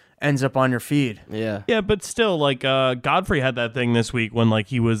kind of ends up on your feed. Yeah. Yeah, but still, like, Godfrey had that thing this week when, like,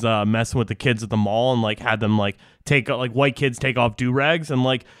 he was messing with the kids at the mall and, like, had them, like, white kids take off do-rags, and,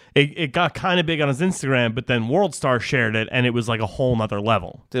 like, it got kind of big on his Instagram, but then World Star shared it, and it was, like, a whole nother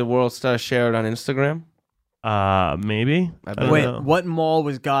level. Did World Star share it on Instagram? Maybe. I don't Wait, know. what mall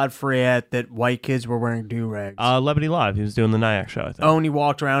was Godfrey at that white kids were wearing do-rags? Levity Live. He was doing the Nyack show, I think. Oh, and he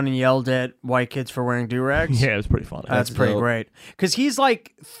walked around and yelled at white kids for wearing do-rags? Yeah, it was pretty funny. That's pretty dope. great. Because he's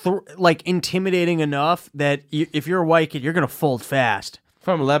like intimidating enough that if you're a white kid, you're going to fold fast.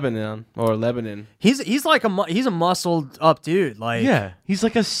 From Lebanon or Lebanon. He's like he's a muscled up dude. Like Yeah, he's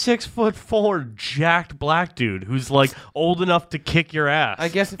like a 6'4" jacked black dude who's like old enough to kick your ass. I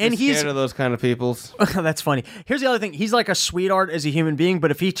guess if And you're he's- scared of those kind of peoples. That's funny. Here's the other thing. He's like a sweetheart as a human being,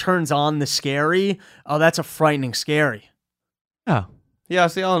 but if he turns on the scary, oh, that's a frightening scary. Yeah, Yeah,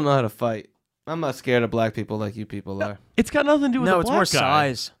 see, I don't know how to fight. I'm not scared of black people like you people are. it's got nothing to do with No, the it's black more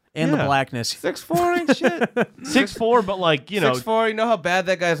guy. size and the Yeah. blackness. 6'4" ain't shit. 6'4", but like 6'4", you know how bad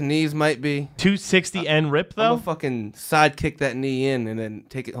that guy's knees might be? 260 and rip I'm though. gonna fucking sidekick that knee in and then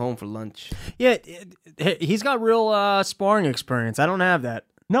take it home for lunch. Yeah, he's got real sparring experience. I don't have that.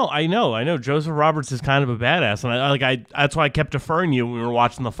 No, I know. Joseph Roberts is kind of a badass, and I that's why I kept deferring you when we were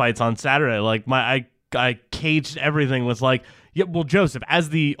watching the fights on Saturday. Like I caged everything with like, yeah, well, Joseph, as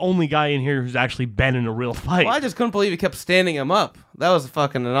the only guy in here who's actually been in a real fight. Well, I just couldn't believe he kept standing him up. That was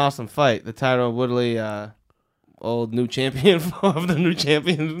fucking an awesome fight. The Tyrone Woodley, old new champion of the new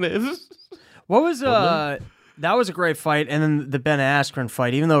champions. What was that was a great fight, and then the Ben Askren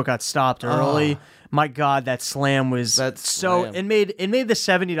fight, even though it got stopped early. My God, that slam was That so slam. it made the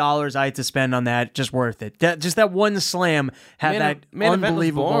 $70 I had to spend on that just worth it. Just that one slam had that Man event was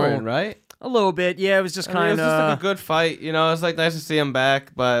unbelievable boring, right? A little bit, yeah. It was just I mean, it kind was just like a of good fight. You know, it was like nice to see him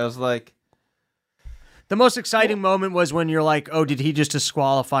back, but it was like, the most exciting moment was when you're like, oh, did he just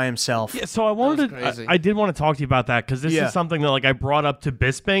disqualify himself? Yeah, so I wanted That to. was crazy. I did want to talk to you about that because this Yeah. is something that like I brought up to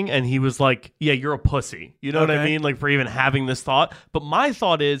Bisping, and he was like, "Yeah, you're a pussy." You know what I Okay. mean? Like for even having this thought. But my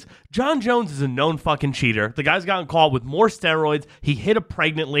thought is, John Jones is a known fucking cheater. The guy's gotten caught with more steroids. He hit a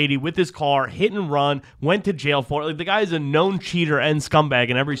pregnant lady with his car, hit and run, went to jail for it. Like the guy is a known cheater and scumbag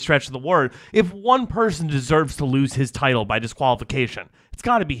in every stretch of the word. If one person deserves to lose his title by disqualification, it's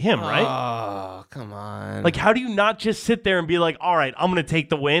got to be him, right? oh, come on. Like, how do you not just sit there and be like, all right, I'm going to take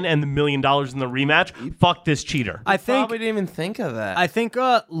the win and the $1 million in the rematch? Fuck this cheater. I think probably didn't even think of that. I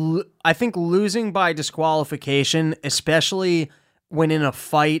think losing by disqualification, especially when in a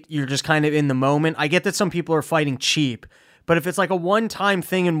fight, you're just kind of in the moment. I get that some people are fighting cheap, but if it's like a one-time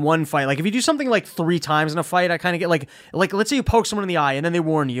thing in one fight, like if you do something like 3 times in a fight, I kind of get like let's say you poke someone in the eye and then they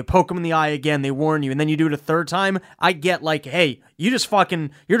warn you. You poke them in the eye again, they warn you, and then you do it a 3rd time. I get like, hey, you're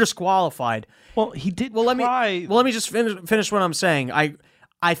disqualified. Well, he did Well, let try. me just finish what I'm saying.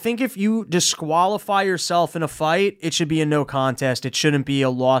 I think if you disqualify yourself in a fight, it should be a no contest. It shouldn't be a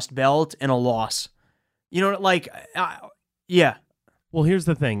lost belt and a loss. You know, like, yeah. Well, here's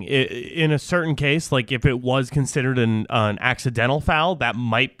the thing. In a certain case, like if it was considered an accidental foul, that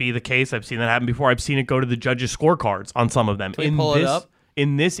might be the case. I've seen that happen before. I've seen it go to the judges' scorecards on some of them. Can we pull it up?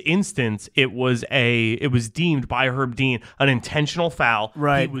 In this instance, it was deemed by Herb Dean an intentional foul.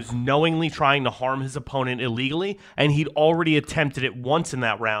 Right. He was knowingly trying to harm his opponent illegally, and he'd already attempted it once in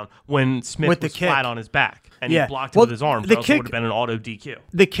that round when Smith With the was kick. flat on his back, and Yeah. he blocked Well, it with his arms. the Or else it kick- would have been an auto DQ.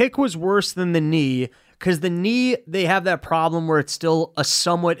 The kick was worse than the knee because the knee, they have that problem where it's still a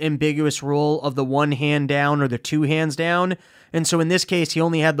somewhat ambiguous rule of the 1 hand down or the 2 hands down. And so in this case, he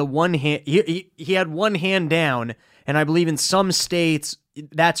only had the 1 hand. He had 1 hand down, and I believe in some states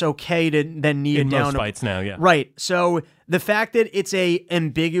that's okay to then knee In it down. most fights now, yeah. Right. So the fact that it's a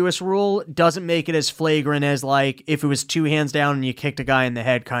ambiguous rule doesn't make it as flagrant as like if it was 2 hands down and you kicked a guy in the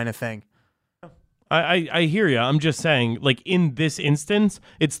head kind of thing. I hear you. I'm just saying, like in this instance,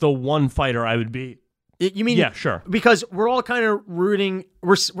 it's the one fighter I would be. You mean Yeah, sure. Because we're all kind of rooting.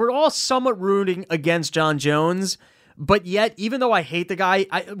 We're all somewhat rooting against John Jones, but yet, even though I hate the guy,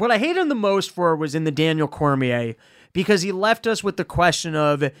 what I hate him the most for was in the Daniel Cormier, because he left us with the question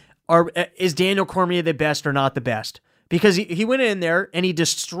of, is Daniel Cormier the best or not the best? Because he went in there and he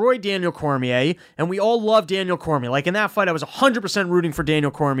destroyed Daniel Cormier, and we all love Daniel Cormier. Like in that fight, I was 100% rooting for Daniel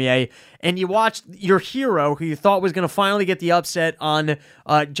Cormier, and you watched your hero, who you thought was going to finally get the upset on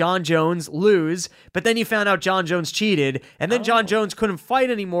John Jones, lose, but then you found out John Jones cheated, and then John Jones couldn't fight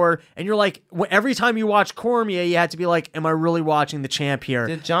anymore, and you're like, every time you watch Cormier, you had to be like, am I really watching the champ here?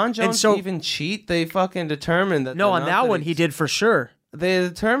 Did John Jones even cheat? They fucking determined that. No, the on amount that one, he did for sure. they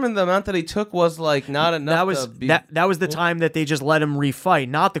determined the amount that he took was like not enough. That was the time that they just let him refight,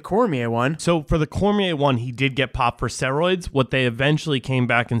 not the Cormier one. So for the Cormier one, he did get popped for steroids. What they eventually came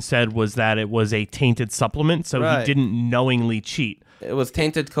back and said was that it was a tainted supplement, so he didn't knowingly cheat. It was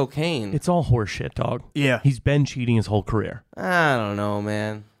tainted cocaine. It's all horseshit, dog. Yeah. He's been cheating his whole career. I don't know,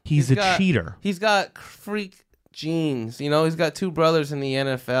 man. He's a cheater. He's got freak genes. He's got 2 brothers in the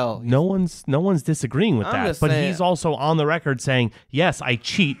NFL. No one's disagreeing with I'm that. just But saying. he's also on the record saying, yes, I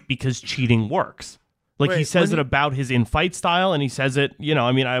cheat because cheating works. Like, he Wait, says it about his in-fight style, and he says it,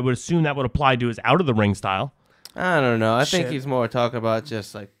 I would assume that would apply to his out-of-the-ring style. I don't know. I think Shit. he's more talking about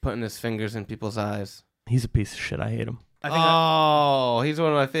just like putting his fingers in people's eyes. He's a piece of shit. I hate him. He's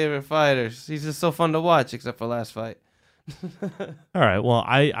one of my favorite fighters. He's just so fun to watch, except for last fight. All right, well,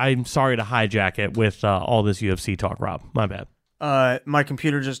 I'm sorry to hijack it with all this UFC talk, Rob. My bad. My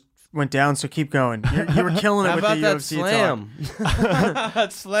computer just went down, so keep going. You were killing it How with about the that UFC slam?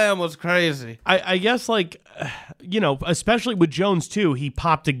 That slam was crazy. I guess, especially with Jones, too, he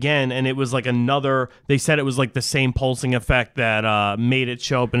popped again, and it was like they said it was like the same pulsing effect that made it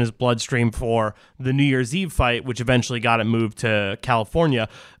show up in his bloodstream for the New Year's Eve fight, which eventually got it moved to California.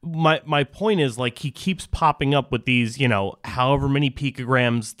 My point is, he keeps popping up with these, however many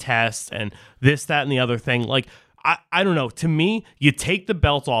picograms tests and this, that, and the other thing. I don't know. To me, you take the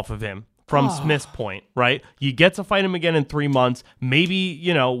belt off of him from Smith's point, right? You get to fight him again in 3 months. Maybe,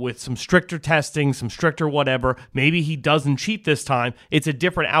 with some stricter testing, some stricter whatever. Maybe he doesn't cheat this time. It's a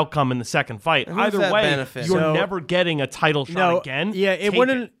different outcome in the second fight. And who's Either that way, benefit? you're never getting a title shot again. Yeah, it Take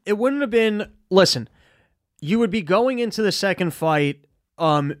wouldn't. It wouldn't have been. Listen, you would be going into the second fight,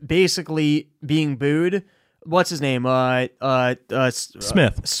 basically being booed. What's his name?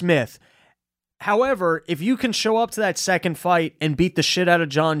 Smith. Smith. However, if you can show up to that second fight and beat the shit out of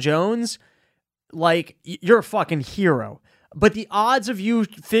John Jones, you're a fucking hero. But the odds of you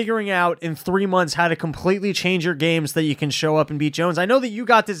figuring out in 3 months how to completely change your game so that you can show up and beat Jones. I know that you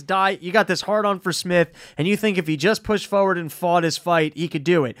got this hard on for Smith, and you think if he just pushed forward and fought his fight, he could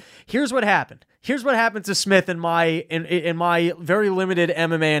do it. Here's what happened. Here's what happened to Smith in my very limited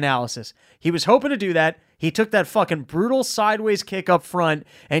MMA analysis. He was hoping to do that. He took that fucking brutal sideways kick up front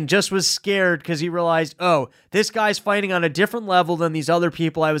and just was scared because he realized, oh, this guy's fighting on a different level than these other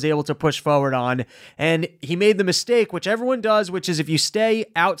people I was able to push forward on. And he made the mistake, which everyone does, which is if you stay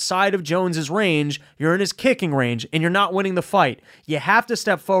outside of Jones's range, you're in his kicking range and you're not winning the fight. You have to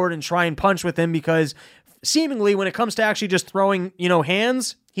step forward and try and punch with him because seemingly when it comes to actually just throwing,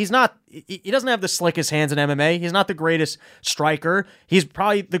 hands, he doesn't have the slickest hands in MMA. He's not the greatest striker. He's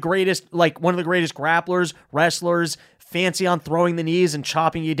probably the greatest, one of the greatest grapplers, wrestlers, fancy on throwing the knees and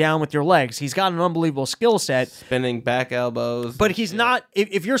chopping you down with your legs. He's got an unbelievable skill set. Spinning back elbows. But he's not,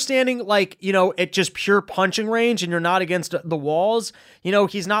 if you're standing at just pure punching range and you're not against the walls,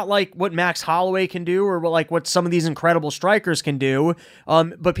 he's not like what Max Holloway can do or what some of these incredible strikers can do.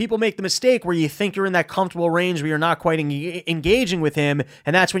 But people make the mistake where you think you're in that comfortable range where you're not quite engaging with him,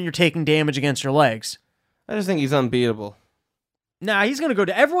 and that's when you're taking damage against your legs. I just think he's unbeatable. Nah, he's going to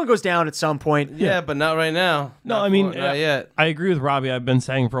go everyone goes down at some point. Yeah, but not right now. No, Not yet. I agree with Robbie. I've been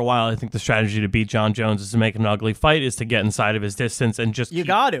saying for a while, I think the strategy to beat John Jones is to make an ugly fight, is to get inside of his distance and just You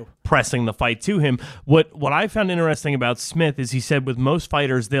got to. pressing the fight to him. What I found interesting about Smith is he said with most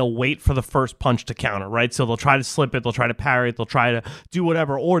fighters, they'll wait for the first punch to counter, right? So they'll try to slip it, they'll try to parry it, they'll try to do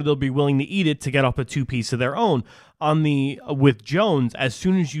whatever, or they'll be willing to eat it to get up a two-piece of their own. With Jones, as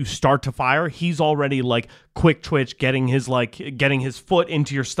soon as you start to fire, he's already quick twitch, getting his foot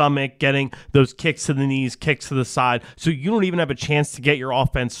into your stomach, getting those kicks to the knees, kicks to the side. So you don't even have a chance to get your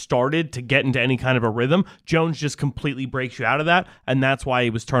offense started to get into any kind of a rhythm. Jones just completely breaks you out of that, and that's why he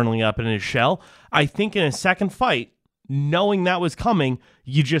was turning up in his shell. I think in a second fight, knowing that was coming,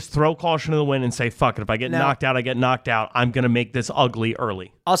 you just throw caution to the wind and say, fuck it. If I get knocked out, I get knocked out. I'm going to make this ugly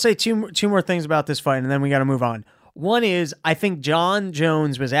early. I'll say two more things about this fight, and then we got to move on. One is, I think John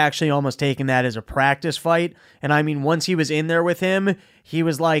Jones was actually almost taking that as a practice fight. And I mean, once he was in there with him, he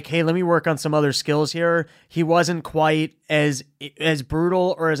was like, hey, let me work on some other skills here. He wasn't quite as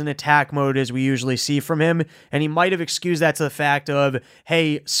brutal or as an attack mode as we usually see from him. And he might have excused that to the fact of,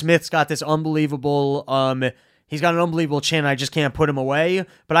 hey, Smith's got this unbelievable, he's got an unbelievable chin. I just can't put him away.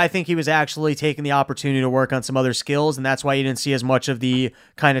 But I think he was actually taking the opportunity to work on some other skills, and that's why you didn't see as much of the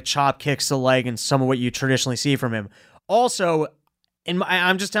kind of chop kicks to the leg and some of what you traditionally see from him. Also,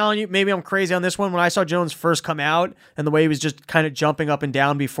 I'm just telling you, maybe I'm crazy on this one. When I saw Jones first come out and the way he was just kind of jumping up and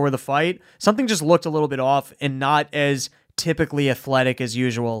down before the fight, something just looked a little bit off and not as typically athletic as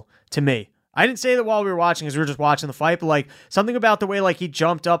usual to me. I didn't say that while we were watching because we were just watching the fight, but like something about the way like he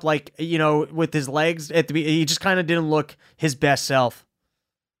jumped up, like, you know, with his legs at the he just kind of didn't look his best self.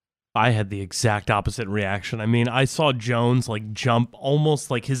 I had the exact opposite reaction. I mean, I saw Jones like jump almost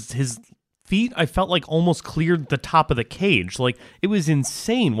like his feet, I felt like almost cleared the top of the cage. Like, it was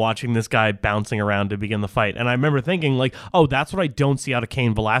insane watching this guy bouncing around to begin the fight. And I remember thinking, like, oh, that's what I don't see out of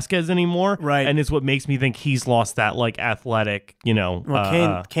Cain Velasquez anymore. Right. And it's what makes me think he's lost that, like, athletic, you know.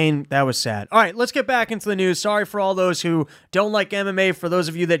 Well, Cain, that was sad. All right, let's get back into the news. Sorry for all those who don't like MMA. For those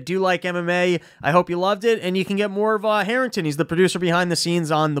of you that do like MMA, I hope you loved it. And you can get more of Harrington. He's the producer behind the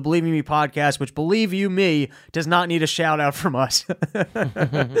scenes on the Believe You Me podcast, which, believe you me, does not need a shout out from us.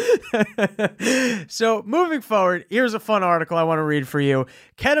 So moving forward, here's a fun article I want to read for you.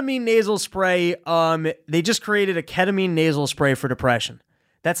 Ketamine nasal spray. They just created a ketamine nasal spray for depression.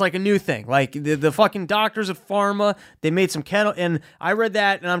 That's like a new thing. Like the fucking doctors at Pharma, they made some and I read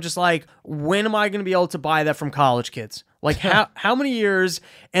that and I'm just like, when am I going to be able to buy that from college kids? Like how many years?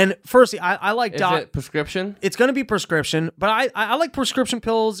 And firstly, I like Is it prescription? It's going to be prescription, but I like prescription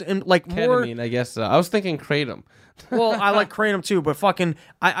pills and like more. Ketamine, I guess. I was thinking kratom. Well, I like kratom too, but fucking,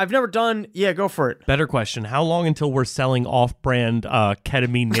 I've never done. Yeah, go for it. Better question: how long until we're selling off-brand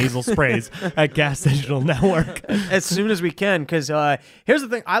ketamine nasal sprays at Gas Digital Network? As soon as we can, because here's the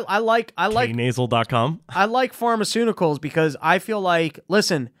thing: I like KNasal.com. I like pharmaceuticals because I feel like,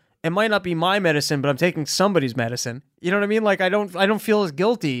 listen, it might not be my medicine, but I'm taking somebody's medicine. You know what I mean? Like I don't feel as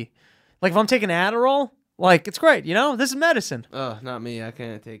guilty. Like if I'm taking Adderall, like it's great. You know, this is medicine. Not me. I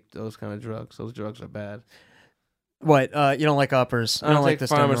can't take those kind of drugs. Those drugs are bad. What? You don't like uppers? You I don't like take the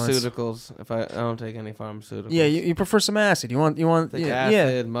stimulants. pharmaceuticals. If I don't take any pharmaceuticals. Yeah, you prefer some acid. You want Take yeah,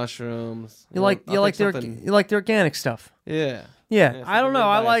 acid, mushrooms. You like the organic stuff. Yeah. Yeah, I don't know.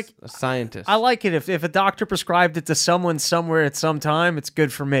 I like a scientist. I like it if a doctor prescribed it to someone somewhere at some time. It's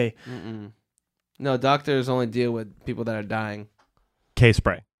good for me. No, doctors only deal with people that are dying.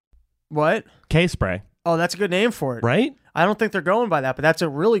 K-spray. What? K-spray. Oh, that's a good name for it. Right? I don't think they're going by that, but that's a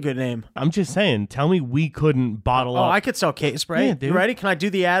really good name. I'm just saying, tell me we couldn't bottle up. Oh, I could sell K-spray. Yeah, dude. You ready? Can I do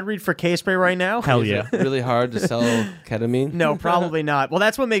the ad read for K-spray right now? Hell Is yeah. it really hard to sell ketamine? No, probably not. Well,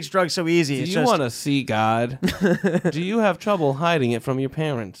 that's what makes drugs so easy. Do you want to see God? Do you have trouble hiding it from your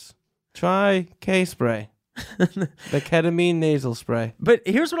parents? Try K-spray. The ketamine nasal spray. But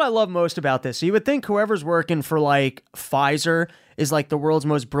here's what I love most about this. So you would think whoever's working for like Pfizer is like the world's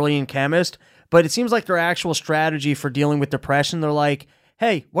most brilliant chemist, but it seems like their actual strategy for dealing with depression, they're like,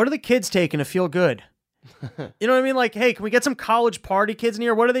 hey, what are the kids taking to feel good? You know what I mean? Like, hey, can we get some college party kids in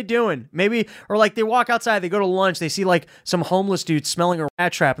here? What are they doing? Maybe, or like they walk outside, they go to lunch, they see like some homeless dude smelling a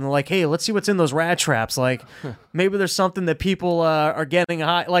rat trap, and they're like, hey, let's see what's in those rat traps. Like, maybe there's something that people are getting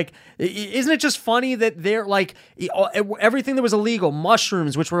high. Like, isn't it just funny that they're like, everything that was illegal,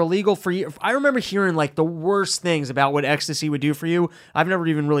 mushrooms, which were illegal for years. I remember hearing like the worst things about what ecstasy would do for you. I've never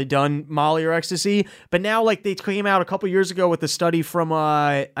even really done Molly or ecstasy, but now like they came out a couple years ago with a study from,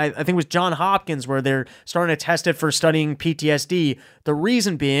 I think it was John Hopkins, where they're starting to test it for studying PTSD. The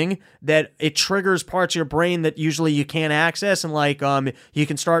reason being that it triggers parts of your brain that usually you can't access, and like you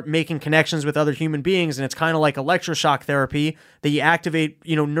can start making connections with other human beings, and it's kind of like electroshock therapy that you activate,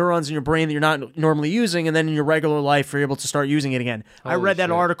 you know, neurons in your brain that you're not normally using, and then in your regular life you're able to start using it again. I read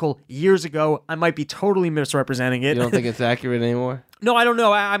that article years ago. I might be totally misrepresenting it. You don't think it's accurate anymore? No, I don't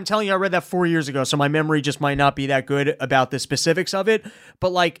know. I'm telling you, I read that 4 years ago, so my memory just might not be that good about the specifics of it.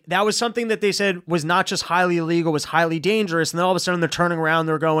 But like, that was something that they said was not just highly illegal, was highly dangerous. And then all of a sudden they're turning around,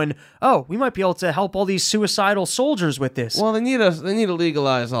 they're going, oh, we might be able to help all these suicidal soldiers with this. Well, they need to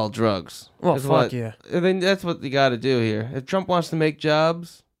legalize all drugs. Well, fuck yeah. That's what you got to do here. If Trump wants to make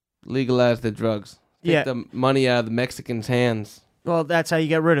jobs, legalize the drugs. Take the money out of the Mexicans' hands. Well, that's how you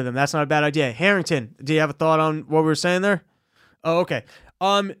get rid of them. That's not a bad idea. Harrington, do you have a thought on what we were saying there? Oh, okay.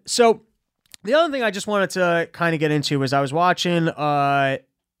 So the other thing I just wanted to kind of get into was I was watching,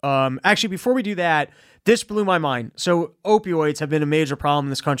 actually, before we do that, this blew my mind. So opioids have been a major problem in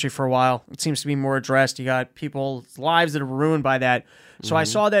this country for a while. It seems to be more addressed. You got people's lives that are ruined by that. So I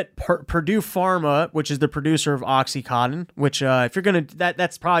saw that Purdue Pharma, which is the producer of OxyContin, which if you're going to,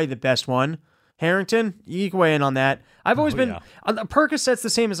 that's probably the best one. Harrington, you can weigh in on that. I've always been... Percocet's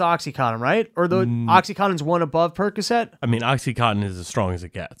the same as OxyContin, right? Or the OxyContin's one above Percocet? I mean, OxyContin is as strong as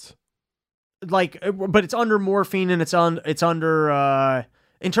it gets. Like, but it's under morphine, and it's under...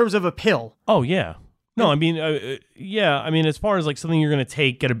 in terms of a pill. Oh, yeah. No, I mean, yeah. I mean, as far as like something you're going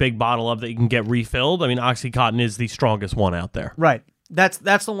to get a big bottle of that you can get refilled, I mean, OxyContin is the strongest one out there. Right. That's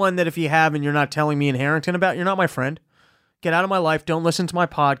the one that if you have and you're not telling me and Harrington about, you're not my friend. Get out of my life. Don't listen to my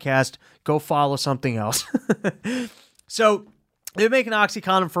podcast. Go follow something else. So they've been making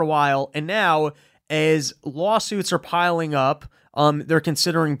OxyContin for a while, and now as lawsuits are piling up, they're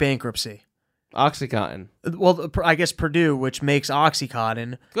considering bankruptcy. OxyContin. Well, I guess Purdue, which makes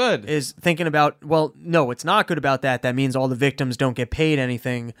OxyContin, Good. is thinking about, well, no, it's not good about that. That means all the victims don't get paid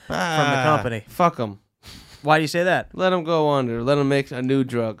anything from the company. Fuck them. Why do you say that? Let them go under. Let them make a new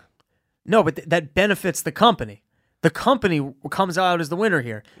drug. No, but that benefits the company. The company comes out as the winner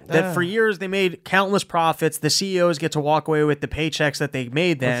here. That for years they made countless profits. The CEOs get to walk away with the paychecks that they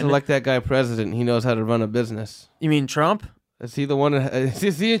made then. Let's elect that guy president. He knows how to run a business. You mean Trump? Is he the one?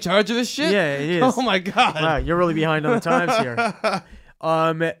 Is he in charge of this shit? Yeah, he is. Oh my god! Wow, you're really behind on the times here.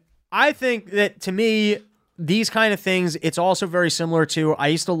 I think that to me, these kind of things, it's also very similar to. I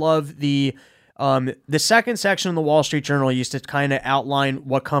used to love the second section of the Wall Street Journal used to kind of outline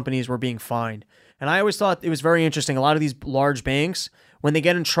what companies were being fined, and I always thought it was very interesting. A lot of these large banks, when they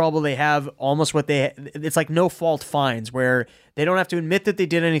get in trouble, they have almost it's like no fault fines, where they don't have to admit that they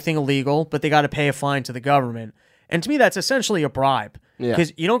did anything illegal, but they got to pay a fine to the government. And to me, that's essentially a bribe.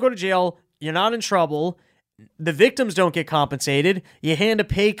 Because you don't go to jail, you're not in trouble, the victims don't get compensated, you hand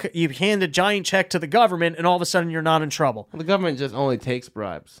a giant check to the government, and all of a sudden you're not in trouble. Well, the government just only takes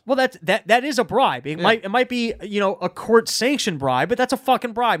bribes. Well, that is a bribe. It might be, a court-sanctioned bribe, but that's a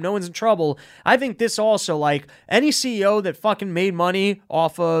fucking bribe. No one's in trouble. I think this also, like, any CEO that fucking made money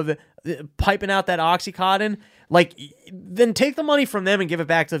off of piping out that OxyContin, like, then take the money from them and give it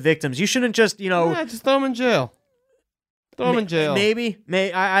back to the victims. You shouldn't just, just throw them in jail. Throw him in jail. Maybe.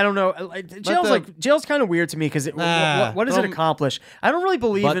 I don't know. Jail's kind of weird to me because what does it accomplish? I don't really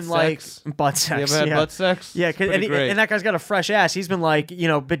believe in butt sex. You ever had butt sex? Yeah, and that guy's got a fresh ass. He's been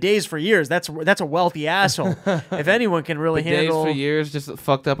bidets for years. That's a wealthy asshole. If anyone can really handle bidets for years, just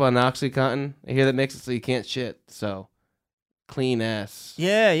fucked up on OxyContin. I hear that makes it so you can't shit. So clean ass.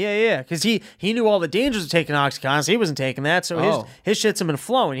 Yeah. Because he knew all the dangers of taking OxyContin, so he wasn't taking that. So his shits have been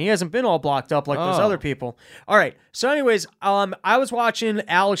flowing. He hasn't been all blocked up like those other people. All right. So, anyways, I was watching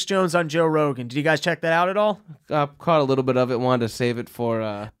Alex Jones on Joe Rogan. Did you guys check that out at all? Caught a little bit of it. Wanted to save it for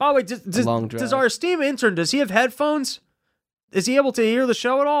by the way, long drive. Does our esteemed intern, does he have headphones? Is he able to hear the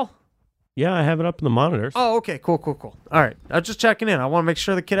show at all? Yeah, I have it up in the monitors. Oh, okay, cool. All right, I'm just checking in. I want to make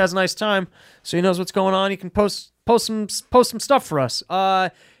sure the kid has a nice time, so he knows what's going on. He can post some stuff for us.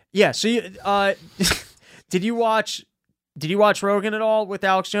 Yeah. So you, did you watch Rogan at all with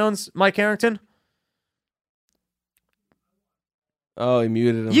Alex Jones, Mike Harrington? Oh, he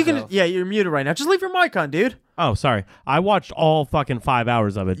muted himself. You're muted right now. Just leave your mic on, dude. Oh, sorry. I watched all fucking 5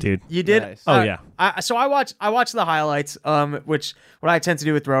 hours of it, dude. You did? Nice. Oh, yeah. I watched the highlights, which what I tend to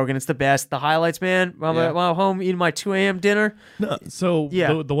do with Rogan. It's the best. The highlights, man. While I'm home eating my 2 a.m. dinner. No, so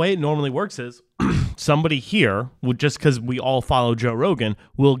the way it normally works is somebody here would, just because we all follow Joe Rogan,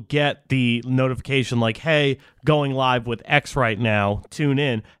 will get the notification like, hey, going live with X right now, tune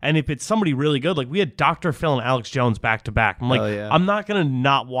in. And if it's somebody really good, like we had Dr. Phil and Alex Jones back to back. I'm like, I'm not going to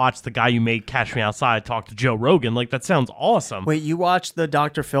not watch the guy you made Catch Me Outside talk to Joe Rogan. Like, that sounds awesome. Wait, you watched the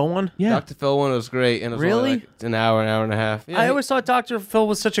Dr. Phil one? Yeah. Dr. Phil one was great. And it was really? only an hour and a half. Yeah, I always thought Dr. Phil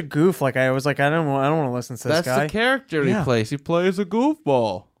was such a goof. Like, I was like, I don't want to listen to this guy. That's the character he plays. He plays a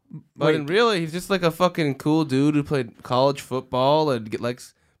goofball. But really, he's just like a fucking cool dude who played college football and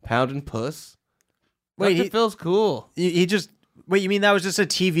likes pounding puss. Dr. Phil's cool. He just... Wait, you mean that was just a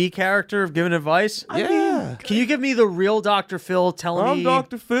TV character of giving advice? Yeah. Can you give me the real Dr. Phil telling me... I'm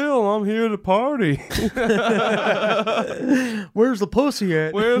Dr. Phil. I'm here to party. Where's the pussy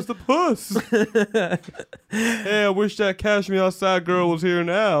at? Where's the puss? Hey, I wish that Catch Me Outside girl was here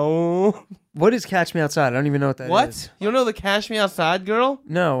now. What is Catch Me Outside? I don't even know what that is. What? You don't know the Catch Me Outside girl?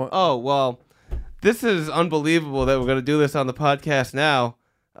 No. Oh, well, this is unbelievable that we're going to do this on the podcast now.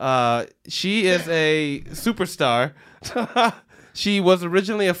 She is a superstar. She was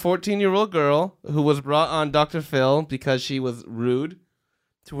originally a 14-year-old girl who was brought on Dr. Phil because she was rude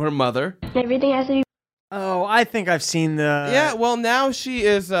to her mother. Everything has to be... Oh, I think I've seen the... Yeah, well, now she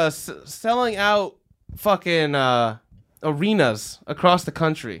is selling out fucking arenas across the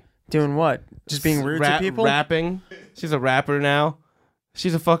country. Doing what? Just being rude to people? Rapping. She's a rapper now.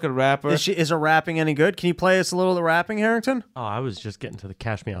 She's a fucking rapper. Is her rapping any good? Can you play us a little of the rapping, Harrington? Oh, I was just getting to the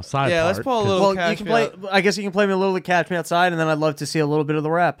Catch Me Outside Yeah, part. let's pull a little Well, you can play. I guess you can play me a little of Catch Me Outside, and then I'd love to see a little bit of the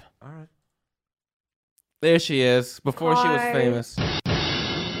rap. All right. There she is, before she was famous.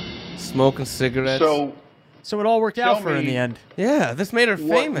 Smoking cigarettes. So it all worked out Tell for her in me- the end. Yeah, this made her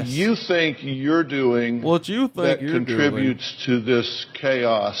famous. What you think you're doing What you think that you're contributes to this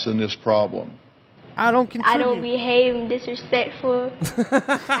chaos and this problem? I don't contribute. I don't behave. I'm disrespectful.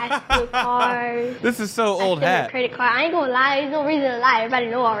 I steal cars. This is so I old steal a hat. credit card. I ain't gonna lie. There's no reason to lie. Everybody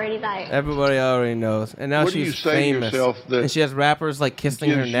know already. Like, Everybody already knows. And now What do you she's say to famous. yourself that And she has rappers like kissing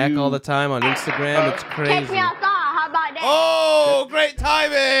her gives neck you- all the time on Instagram. It's catch crazy. me outside. How about that? Oh, great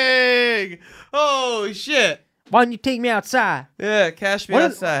timing! Oh, shit. Why don't you take me outside? Yeah, cash me What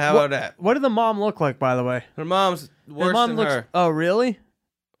outside. How what- about that? What did the mom look like, by the way? Her mom's worse Her mom than looks. her. Oh, really?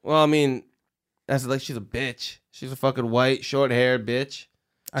 Well, I mean, that's like she's a bitch. She's a fucking white, short-haired bitch.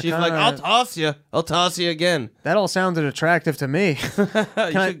 She's like, I'll toss you. I'll toss you again. That all sounded attractive to me.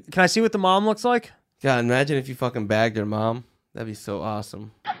 Can I see what the mom looks like? God, imagine if you fucking bagged her mom. That'd be so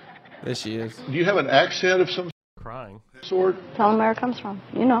awesome. There she is. do you have an accent of some Crying. sort? Tell them where it comes from.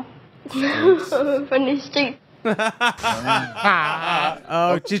 You know. From the street.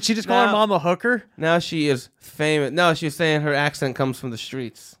 Oh, did she just call her No. mom a hooker? Now she is famous. No, she was saying her accent comes from the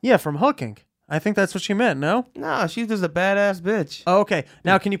streets. Yeah, from hooking. I think that's what she meant. No. No, she's just a badass bitch. Oh, okay.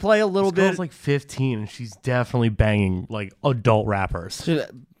 Now, can you play a little This girl's bit? like 15 and she's definitely banging like adult rappers. She's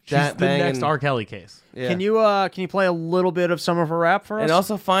She's that the next banging- R. Kelly case. Yeah. Can you play a little bit of some of her rap for us? And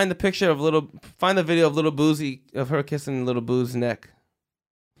also find the video of Little Boozy, of her kissing Little Boo's neck.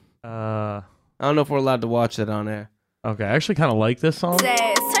 Uh, I don't know if we're allowed to watch that on air. okay, I actually kind of like this song.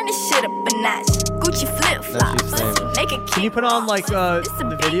 Turn this shit up a notch. Gucci flip Now she's famous. flops. Make a Can you put on like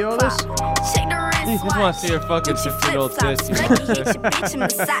the video of this? Check the wrist You just want to see her fucking 15-year-old tits. You know what I'm saying? bitch in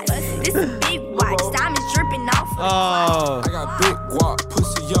massage. This a big watch. Diamonds dripping off. Oh, I got big guap,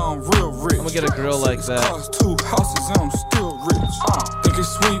 pussy young, real rich. I'm gonna get a girl like that. Cars, 2 houses, and I'm still rich. Think it's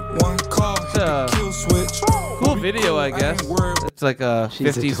sweet, 1 car, hit a the kill switch. cool video, I guess. ain't worried. It's like a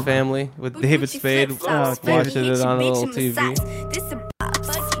 50s family with David Spade watching it on a little TV. This a box.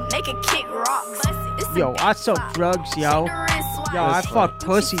 Make a kick rocks. This a Yo, I sell drugs, yo. Yo, I fuck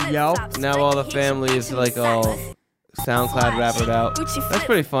pussy, yo. Now all the family is like all SoundCloud rappered out. That's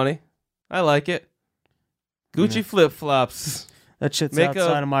pretty funny. I like it. Gucci flip flops. That shit's Make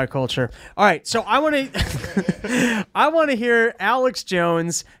outside of my culture. All right, so I want to, I want to hear Alex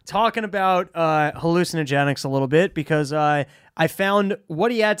Jones talking about hallucinogenics a little bit because I found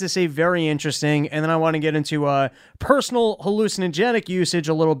what he had to say very interesting, and then I want to get into personal hallucinogenic usage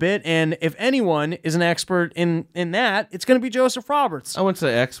a little bit. And if anyone is an expert in that, it's going to be Joseph Roberts. I wouldn't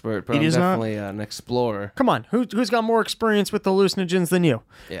say expert, but I'm is not? definitely an explorer. Come on, who's got more experience with hallucinogens than you?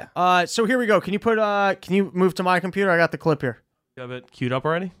 Yeah. So here we go. Can you move to my computer? I got the clip here. You have it queued up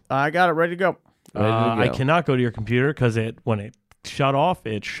already? I got it ready to go. Ready to I go. cannot go to your computer because when it shut off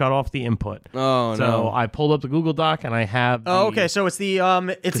the input. Oh, So no. I pulled up the Google Doc and I have. Oh, okay. So it's the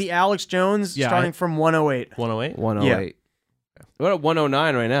Alex Jones Yeah, starting from 108. 108. 108. We're at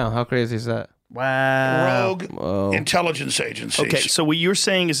 109 right now. How crazy is that? Wow. Rogue Whoa. intelligence agencies. Okay, so what you're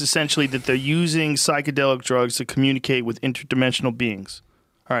saying is essentially that they're using psychedelic drugs to communicate with interdimensional beings.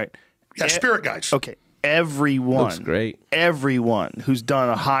 All right. Yeah, spirit guides. Okay. Everyone, Looks great. everyone who's done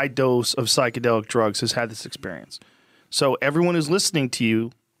a high dose of psychedelic drugs has had this experience. So everyone who's listening to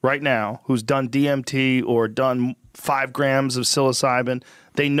you right now, who's done DMT or done 5 grams of psilocybin,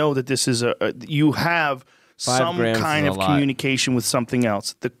 they know that this is you have 5 some grams kind is of a lot. communication with something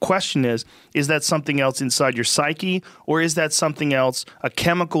else. The question is that something else inside your psyche, or is that something else a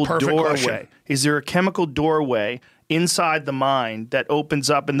chemical Perfect doorway? question. Is there a chemical doorway inside the mind that opens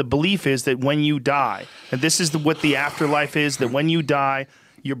up? And the belief is that when you die, and this is what the afterlife is, that when you die,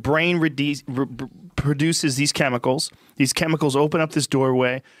 your brain produces these chemicals. These chemicals open up this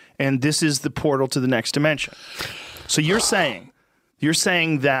doorway, and this is the portal to the next dimension. So you're saying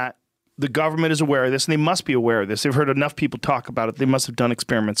that the government is aware of this, and they must be aware of this. They've heard enough people talk about it. They must have done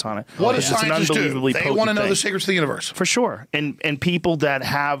experiments on it. What do It's an scientists do? unbelievably They potent want to know thing. the secrets of the universe. For sure. And people that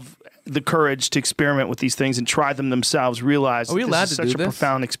have the courage to experiment with these things and try them themselves realize Are we that allowed this is to such do a this?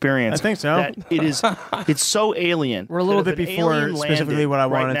 profound experience. I think so. That it's so alien. We're a little that bit if an before alien specifically landed what I right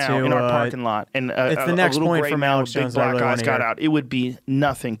wanted now to, in our parking lot, and it's the a next little point gray from man Alex with big Jones that I black really eyes wanna got hear. out. It would be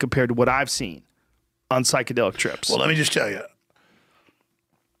nothing compared to what I've seen on psychedelic trips. Well, let me just tell you.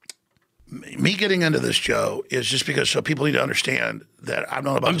 Me getting into this, Joe, is just because so people need to understand that I've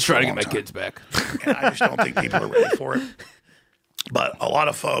known about this for a long time. back. And I just don't think people are ready for it. But a lot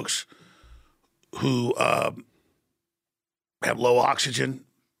of folks who have low oxygen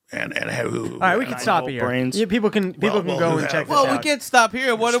and who All right, we can stop old here. brains. Yeah, people can well, go who and check have- this Well, out. we can't stop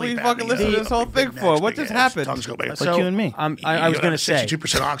here. What are we sleep fucking apnea, listening to this whole big thing for? necks, What big just ass, happened? tongues go big. Like you and me. I was going to say.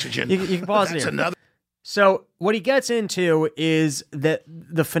 62% oxygen. You can pause it That's here. another. So what he gets into is that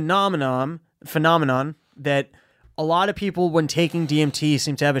the phenomenon that a lot of people when taking DMT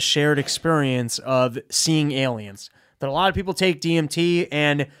seem to have a shared experience of seeing aliens. that a lot of people take DMT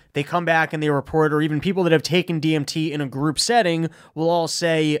and they come back and they report, or even people that have taken DMT in a group setting will all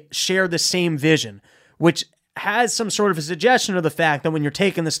say share the same vision, which has some sort of a suggestion of the fact that when you're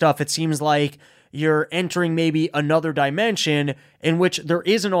taking the stuff, it seems like you're entering maybe another dimension in which there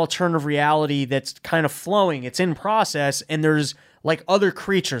is an alternative reality that's kind of flowing. It's in process, and there's like other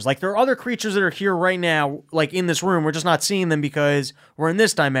creatures. Like there are other creatures that are here right now, like in this room. We're just not seeing them because we're in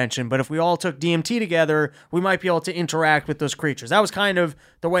this dimension. But if we all took DMT together, we might be able to interact with those creatures. That was kind of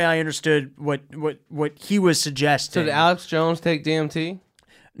the way I understood what he was suggesting. So did Alex Jones take DMT?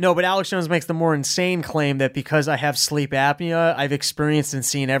 No, but Alex Jones makes the more insane claim that because I have sleep apnea, I've experienced and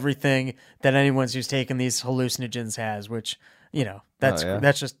seen everything that anyone who's taken these hallucinogens has, which, you know, that's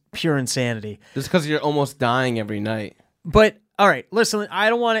just pure insanity. Just because you're almost dying every night. But, all right, listen, I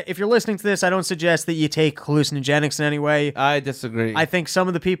don't want to, if you're listening to this, I don't suggest that you take hallucinogenics in any way. I disagree. I think some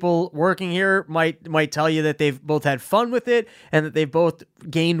of the people working here might tell you that they've both had fun with it and that they've both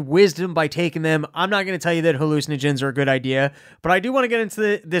gained wisdom by taking them. I'm not going to tell you that hallucinogens are a good idea, but I do want to get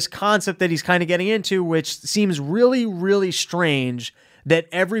into this concept that he's kind of getting into, which seems really, really strange, that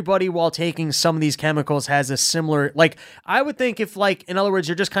everybody while taking some of these chemicals has a similar, like, I would think if, like, in other words,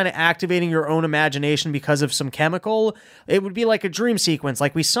 you're just kind of activating your own imagination because of some chemical, it would be like a dream sequence.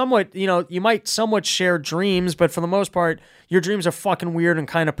 Like we somewhat, you know, you might somewhat share dreams, but for the most part, your dreams are fucking weird and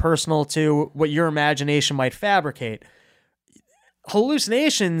kind of personal to what your imagination might fabricate.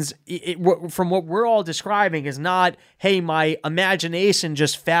 Hallucinations, from what we're all describing, is not, hey, my imagination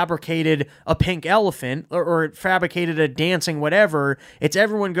just fabricated a pink elephant or fabricated a dancing whatever. It's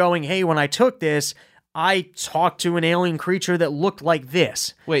everyone going, hey, when I took this, I talked to an alien creature that looked like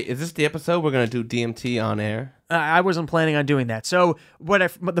this. Wait, is this the episode we're going to do DMT on air? I wasn't planning on doing that. So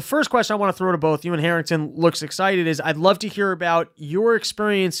but the first question I want to throw to both you and Harrington looks excited is I'd love to hear about your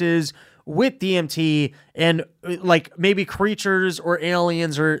experiences with DMT and like maybe creatures or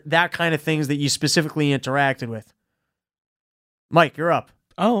aliens or that kind of things that you specifically interacted with. Mike, you're up.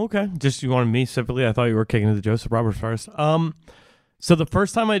 Oh, okay. Just you wanted me specifically? I thought you were kicking to the Joseph Roberts first. So the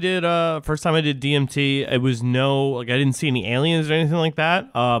first time I did DMT, it was I didn't see any aliens or anything like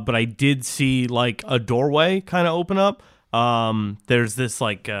that. But I did see like a doorway kind of open up. There's this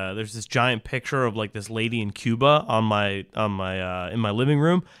giant picture of like this lady in Cuba in my living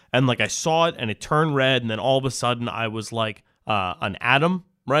room, and like I saw it and it turned red, and then all of a sudden I was like an atom,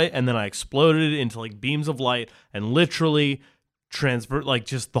 right? And then I exploded into like beams of light and literally transferred like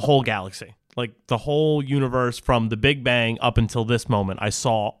just the whole galaxy, like the whole universe from the Big Bang up until this moment. I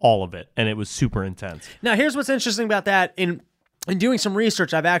saw all of it, and it was super intense. Now, here's what's interesting about that. In doing some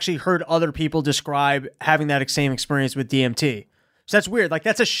research, I've actually heard other people describe having that same experience with DMT. So that's weird. Like,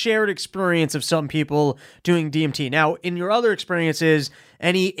 that's a shared experience of some people doing DMT. Now, in your other experiences,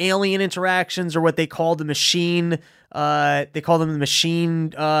 any alien interactions or what they call the machine, they call them the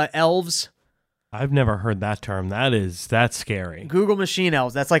machine elves? I've never heard that term. That's scary. Google machine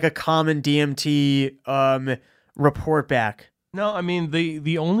elves. That's like a common DMT report back. No, I mean,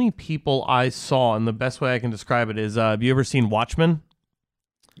 the only people I saw, and the best way I can describe it is, have you ever seen Watchmen?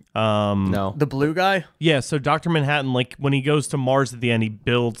 No. The blue guy? Yeah, so Dr. Manhattan, like, when he goes to Mars at the end, he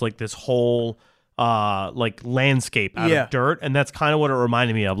builds, like, this whole, like, landscape out of dirt, and that's kind of what it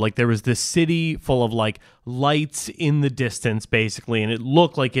reminded me of. Like, there was this city full of, like, lights in the distance, basically, and it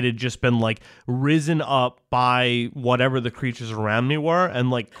looked like it had just been, like, risen up by whatever the creatures around me were, and,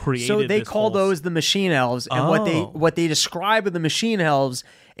 like, created So they this call whole... those the machine elves, and what they describe of the machine elves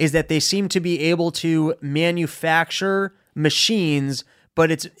is that they seem to be able to manufacture machines, but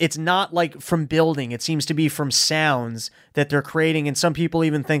it's not like from building. It seems to be from sounds that they're creating, and some people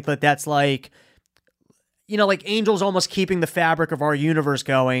even think that that's like, you know, like angels almost keeping the fabric of our universe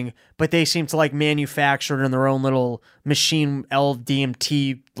going, but they seem to like manufacture it in their own little machine elf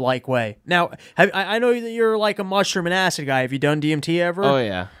DMT-like way. Now, I know that you're like a mushroom and acid guy. Have you done DMT ever? Oh,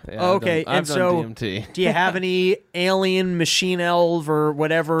 yeah. Okay, I've done DMT. Do you have any alien machine elf or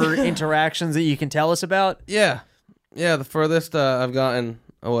whatever interactions that you can tell us about? Yeah. Yeah, the furthest I've gotten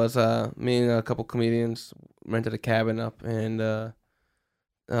was me and a couple comedians rented a cabin up in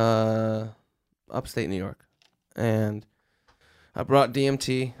upstate New York. And I brought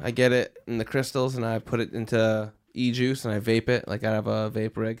DMT. I get it in the crystals, and I put it into e-juice, and I vape it like out of a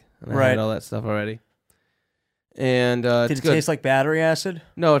vape rig. And I had all that stuff already. And did it taste like battery acid?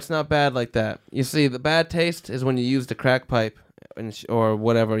 No, it's not bad like that. You see, the bad taste is when you use the crack pipe or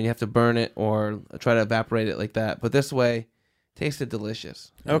whatever, and you have to burn it or try to evaporate it like that. But this way, it tasted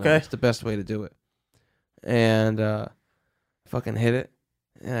delicious. Okay. It's the best way to do it. And fucking hit it,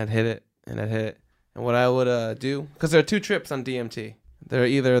 and I'd hit it, and I'd hit it. And what I would do, because there are two trips on DMT. They're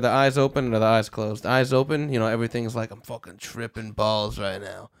either the eyes open or the eyes closed. Eyes open, everything's like I'm fucking tripping balls right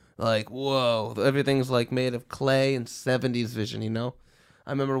now. Like, whoa. Everything's like made of clay and 70s vision, I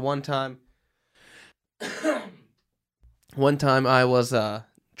remember one time I was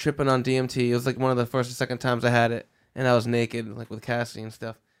tripping on DMT. It was like one of the first or second times I had it, and I was naked, like with Cassie and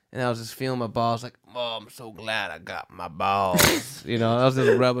stuff. And I was just feeling my balls, like, oh, I'm so glad I got my balls. I was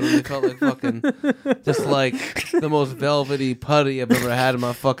just rubbing them. It felt like fucking, just like the most velvety putty I've ever had in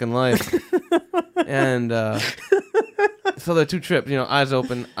my fucking life. And so there are two trips, eyes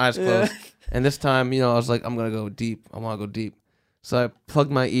open, eyes closed. And this time, I was like, I'm going to go deep. I want to go deep. So I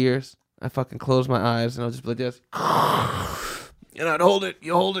plugged my ears. I fucking closed my eyes, and I was just like this. And I'd hold it.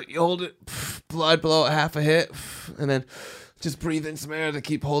 You hold it. I'd blow it half a hit. And then just breathe in some air to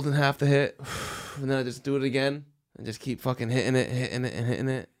keep holding half the hit. And then I just do it again and just keep fucking hitting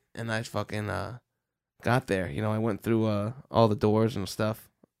it. And I fucking got there. I went through all the doors and stuff.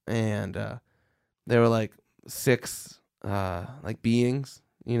 And they were like 6 like beings,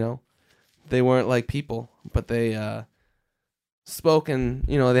 They weren't like people, but they spoke and,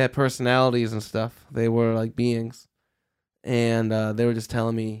 they had personalities and stuff. They were like beings. And they were just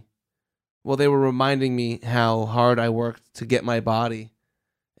telling me, they were reminding me how hard I worked to get my body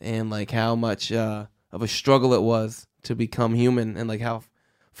and like how much of a struggle it was to become human and like how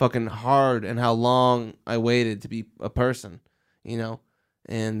fucking hard and how long I waited to be a person,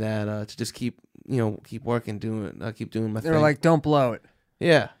 and that to just keep working, keep doing my thing. They were like, don't blow it.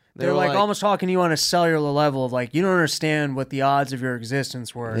 Yeah. They were like almost talking to you on a cellular level of like, you don't understand what the odds of your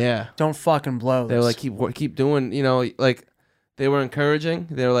existence were. Yeah. Don't fucking blow this. They were like, keep doing, like they were encouraging.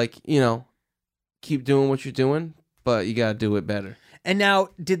 They were like, keep doing what you're doing, but you got to do it better. And now,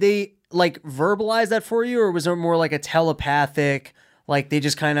 did they like verbalize that for you, or was it more like a telepathic, like they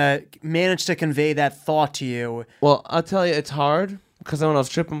just kind of managed to convey that thought to you? Well, I'll tell you, it's hard because when I was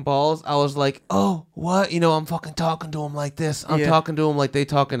tripping balls, I was like, oh, what? I'm fucking talking to them like this. I'm talking to them like they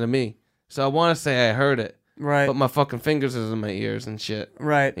talking to me. So I want to say I heard it. Right. But my fucking fingers is in my ears and shit.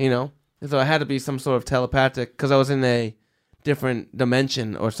 Right. So I had to be some sort of telepathic because I was in a different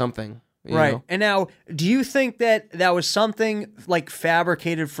dimension or something. Right. And now, do you think that was something like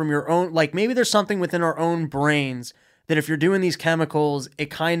fabricated from your own, like maybe there's something within our own brains that if you're doing these chemicals,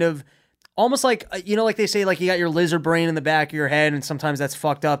 it kind of almost like, like they say, like you got your lizard brain in the back of your head and sometimes that's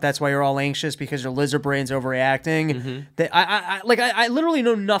fucked up. That's why you're all anxious because your lizard brain's overreacting. Mm-hmm. That I literally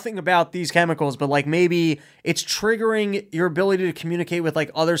know nothing about these chemicals, but like maybe it's triggering your ability to communicate with like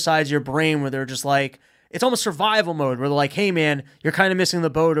other sides of your brain where they're just like, it's almost survival mode where they're like, hey man, you're kind of missing the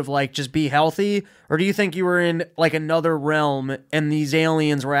boat of like, just be healthy. Or do you think you were in like another realm and these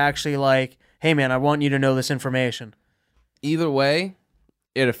aliens were actually like, hey man, I want you to know this information? Either way,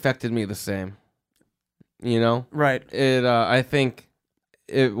 it affected me the same. Right. I think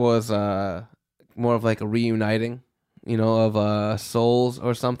it was more of like a reuniting, of souls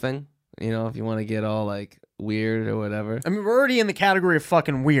or something. If you want to get all like weird or whatever. I mean, we're already in the category of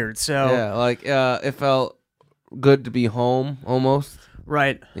fucking weird, so yeah, like it felt good to be home almost.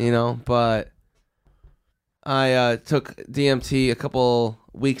 Right. But I took DMT a couple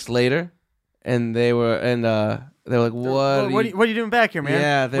weeks later, and they were like, what are you doing back here, man?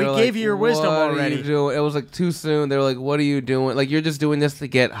 Yeah, we gave you your wisdom already. It was like too soon. They were like, what are you doing? Like, you're just doing this to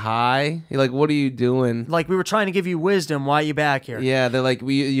get high? You're like, what are you doing? Like, we were trying to give you wisdom. Why are you back here? Yeah, they're like,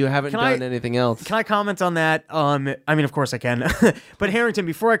 you haven't done anything else. Can I comment on that? I mean, of course I can. But Harrington,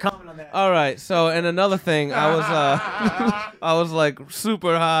 before I comment on that. All right, so, and another thing, I was like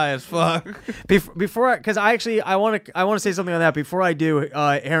super high as fuck. Because I want to say something on that. Before I do,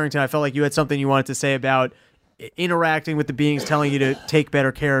 Harrington, I felt like you had something you wanted to say about interacting with the beings telling you to take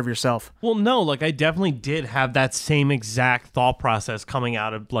better care of yourself. Well, no, like I definitely did have that same exact thought process coming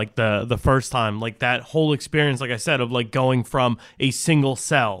out of like the first time, like that whole experience, like I said, of like going from a single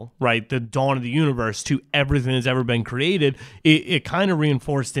cell, right, the dawn of the universe, to everything that's ever been created. It kind of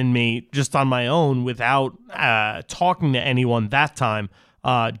reinforced in me just on my own without talking to anyone that time,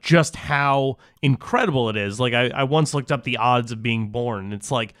 just how incredible it is. Like I once looked up the odds of being born.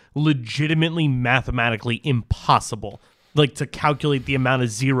 It's like legitimately mathematically impossible, like to calculate the amount of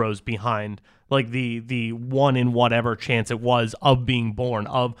zeros behind like the one in whatever chance it was of being born,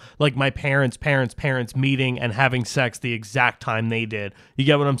 of like my parents' meeting and having sex the exact time they did. You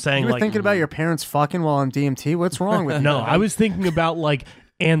get what I'm saying? You were thinking about your parents fucking while on DMT? What's wrong with you? No, I was thinking about like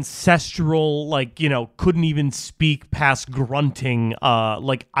ancestral, like, couldn't even speak past grunting,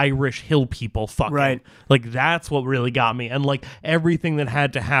 like Irish hill people fucking. Right. Like, that's what really got me. And like everything that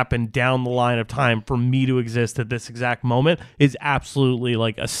had to happen down the line of time for me to exist at this exact moment is absolutely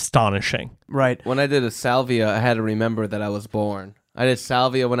like astonishing. Right. When I did a salvia, I had to remember that I was born. I did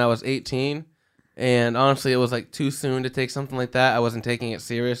salvia when I was 18, and honestly, it was like too soon to take something like that. I wasn't taking it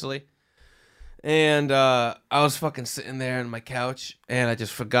seriously. And I was fucking sitting there on my couch, and I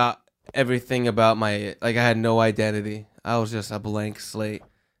just forgot everything about I had no identity. I was just a blank slate.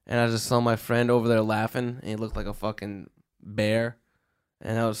 And I just saw my friend over there laughing, and he looked like a fucking bear.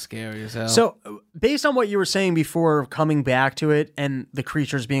 And that was scary as hell. So, based on what you were saying before, coming back to it, and the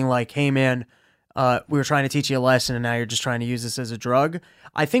creatures being like, hey, man, we were trying to teach you a lesson, and now you're just trying to use this as a drug.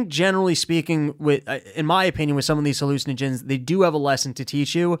 I think, generally speaking, in my opinion, with some of these hallucinogens, they do have a lesson to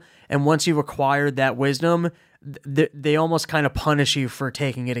teach you. And once you've acquired that wisdom, they almost kind of punish you for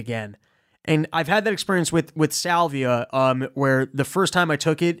taking it again. And I've had that experience with salvia, where the first time I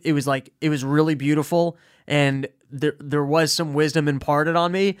took it, it was really beautiful, and there was some wisdom imparted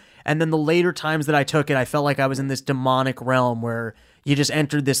on me. And then the later times that I took it, I felt like I was in this demonic realm where you just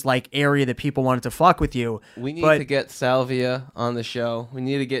entered this like area that people wanted to fuck with you. We need to get salvia on the show. We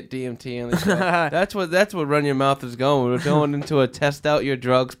need to get DMT on the show. That's what Run Your Mouth is going. We're going into a test out your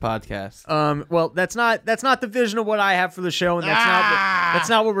drugs podcast. Well, that's not the vision of what I have for the show, and that's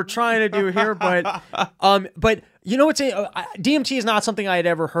not what we're trying to do here. But you know what's DMT is not something I had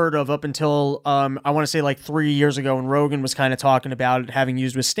ever heard of up until I want to say like 3 years ago when Rogan was kind of talking about it, having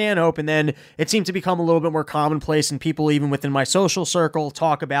used with Stanhope, and then it seemed to become a little bit more commonplace, and people even within my social circle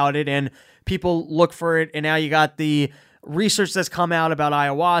talk about it, and people look for it, and now you got the research that's come out about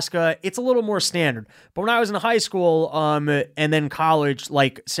ayahuasca. It's a little more standard. But when I was in high school and then college,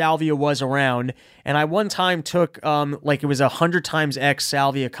 like salvia was around, and I one time took like it was 100 times X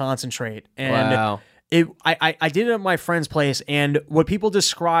salvia concentrate, and wow. I did it at my friend's place, and what people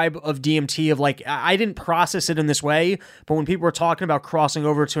describe of DMT, of like, I didn't process it in this way, but when people were talking about crossing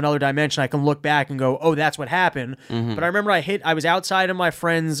over to another dimension, I can look back and go, oh, that's what happened. Mm-hmm. But I remember I was outside of my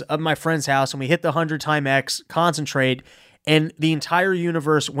friend's house, and we hit the 100 time X concentrate, and the entire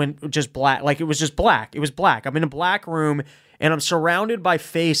universe went just black. Like, it was just black. It was black. I'm in a black room, and I'm surrounded by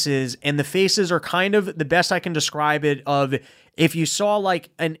faces, and the faces are kind of the best I can describe it of if you saw like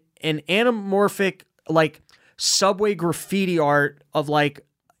an anamorphic like subway graffiti art of like,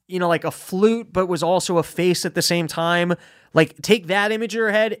 you know, like a flute, but was also a face at the same time. Like, take that image in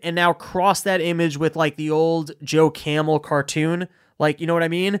your head and now cross that image with like the old Joe Camel cartoon. Like, you know what I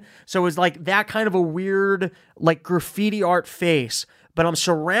mean? So it was like that kind of a weird like graffiti art face, but I'm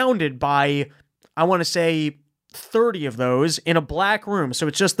surrounded by, I want to say 30 of those in a black room. So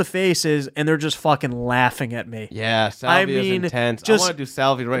it's just the faces, and they're just fucking laughing at me. Yeah, salvia is intense. I want to do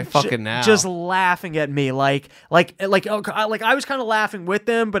salvia right fucking now. Just laughing at me, like I was kind of laughing with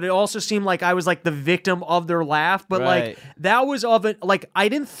them, but it also seemed like I was like the victim of their laugh. But like that was of it. Like, I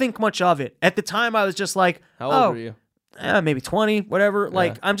didn't think much of it at the time. I was just like, how old were you? Maybe 20, whatever.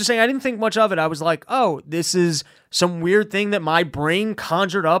 Like, I'm just saying, I didn't think much of it. I was like, oh, this is some weird thing that my brain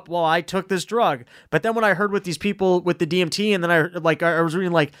conjured up while I took this drug. But then when I heard with these people with the DMT, and then I was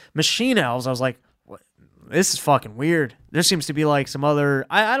reading like Machine Elves, I was like, what? This is fucking weird. There seems to be like some other,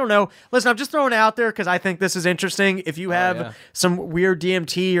 I don't know. Listen, I'm just throwing it out there because I think this is interesting. If you have some weird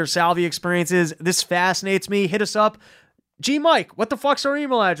DMT or salvia experiences, this fascinates me. Hit us up. G Mike, what the fuck's our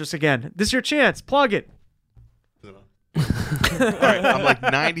email address again? This is your chance. Plug it. All right, I'm like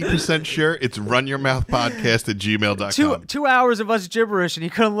 90% sure it's runyourmouthpodcast@gmail.com. 2 hours of us gibberish, and you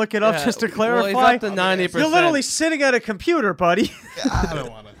couldn't look it up just to clarify. Well, he's up to 90%. You're literally sitting at a computer, buddy. I don't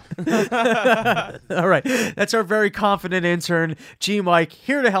want to. All right, that's our very confident intern, G Mike,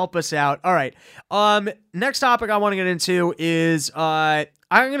 here to help us out. All right, next topic I want to get into is I'm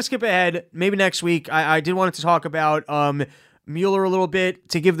going to skip ahead. Maybe next week. I did want to talk about Mueller a little bit,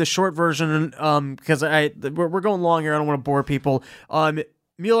 to give the short version, because we're going long here. I don't want to bore people. Cohen,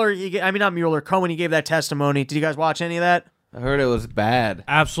 he gave that testimony. Did you guys watch any of that? I heard it was bad.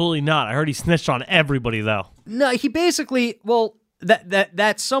 Absolutely not. I heard he snitched on everybody, though. No, he basically, well,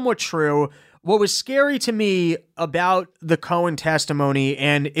 that's somewhat true. What was scary to me about the Cohen testimony,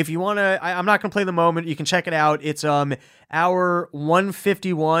 and if you want to, I'm not going to play the moment. You can check it out. It's hour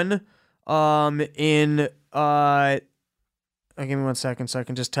 151 give me 1 second so I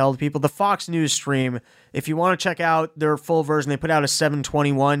can just tell the people. The Fox News stream, if you want to check out their full version, they put out a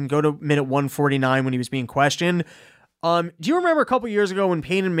 7:21. Go to minute 149 when he was being questioned. Do you remember a couple years ago when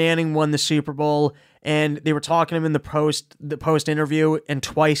Peyton Manning won the Super Bowl and they were talking to him in the post interview, and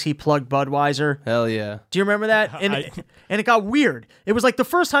twice he plugged Budweiser? Hell yeah. Do you remember that? And it got weird. It was like the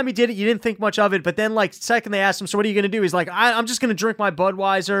first time he did it, you didn't think much of it, but then like second they asked him, so what are you going to do? He's like, I'm just going to drink my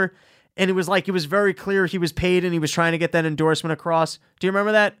Budweiser. And it was like, it was very clear he was paid and he was trying to get that endorsement across. Do you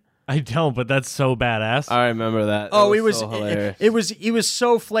remember that? I don't, but that's so badass. I remember that. Oh, it was so hilarious. He was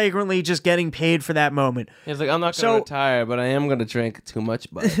so flagrantly just getting paid for that moment. He's like, I'm not going to retire, but I am going to drink too much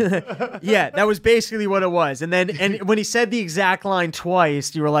Bud. Yeah, that was basically what it was. And when he said the exact line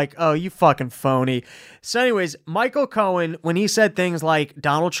twice, you were like, oh, you fucking phony. So anyways, Michael Cohen, when he said things like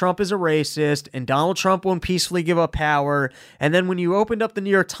Donald Trump is a racist and Donald Trump won't peacefully give up power, and then when you opened up the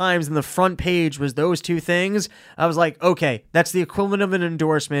New York Times and the front page was those two things, I was like, okay, that's the equivalent of an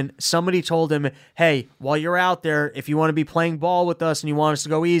endorsement. Somebody told him, hey, while you're out there, if you want to be playing ball with us and you want us to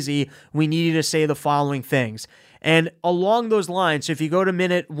go easy, we need you to say the following things. And along those lines, so if you go to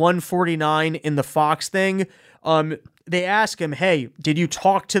minute 149 in the Fox thing, they ask him, hey, did you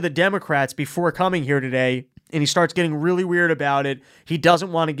talk to the Democrats before coming here today? And he starts getting really weird about it. He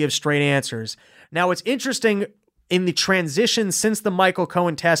doesn't want to give straight answers. Now, it's interesting in the transition since the Michael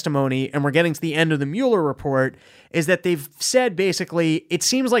Cohen testimony, and we're getting to the end of the Mueller report, is that they've said basically, it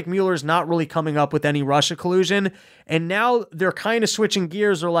seems like Mueller's not really coming up with any Russia collusion, and now they're kind of switching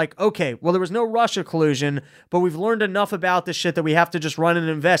gears. They're like, okay, well, there was no Russia collusion, but we've learned enough about this shit that we have to just run an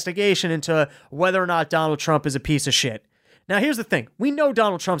investigation into whether or not Donald Trump is a piece of shit. Now, here's the thing. We know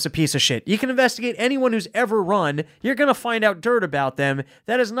Donald Trump's a piece of shit. You can investigate anyone who's ever run. You're going to find out dirt about them.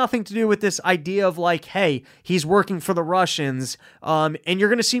 That has nothing to do with this idea of like, hey, he's working for the Russians. And you're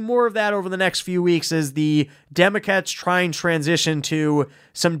going to see more of that over the next few weeks as the Democrats try and transition to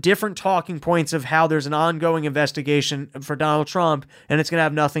some different talking points of how there's an ongoing investigation for Donald Trump, and it's going to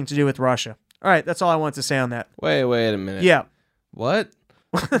have nothing to do with Russia. All right, that's all I want to say on that. Wait a minute. Yeah. What?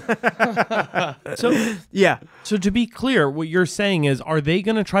 So to be clear, what you're saying is, are they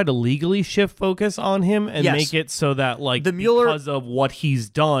going to try to legally shift focus on him and Yes. make it so that, like, The Mueller- because of what he's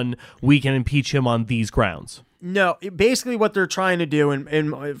done, we can impeach him on these grounds? No, basically what they're trying to do,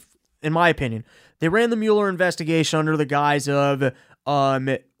 in my opinion, they ran the Mueller investigation under the guise of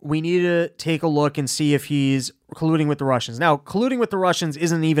we need to take a look and see if he's colluding with the Russians. Now, colluding with the Russians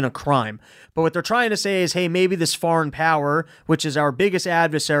isn't even a crime, but what they're trying to say is, hey, maybe this foreign power, which is our biggest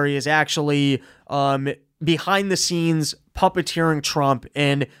adversary, is actually behind the scenes puppeteering Trump,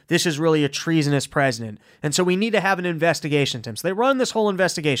 and this is really a treasonous president. And so we need to have an investigation, Tim. So they run this whole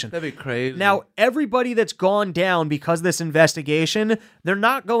investigation. That'd be crazy. Now, everybody that's gone down because of this investigation, they're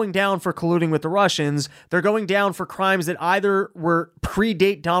not going down for colluding with the Russians. They're going down for crimes that either were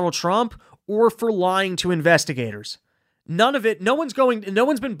predate Donald Trump or for lying to investigators. None of it, no one's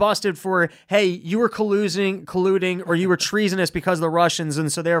been busted for, hey, you were colluding, or you were treasonous because of the Russians,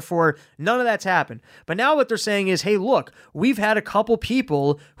 and so therefore none of that's happened. But now what they're saying is, hey, look, we've had a couple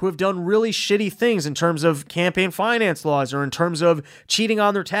people who have done really shitty things in terms of campaign finance laws or in terms of cheating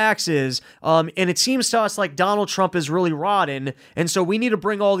on their taxes, and it seems to us like Donald Trump is really rotten, and so we need to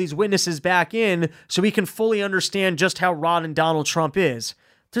bring all these witnesses back in so we can fully understand just how rotten Donald Trump is.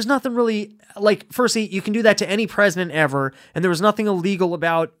 There's nothing really, like, firstly, you can do that to any president ever, and there was nothing illegal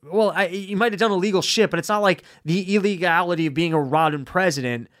about, well, you might have done illegal shit, but it's not like the illegality of being a rotten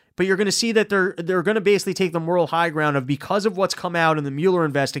president. But you're going to see that they're going to basically take the moral high ground of, because of what's come out in the Mueller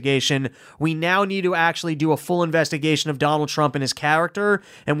investigation, we now need to actually do a full investigation of Donald Trump and his character,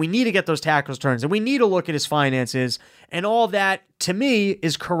 and we need to get those tax returns, and we need to look at his finances, and all that, to me,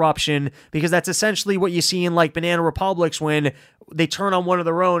 is corruption, because that's essentially what you see in, like, banana republics when they turn on one of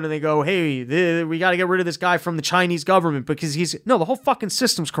their own and they go, hey, we got to get rid of this guy from the Chinese government because the whole fucking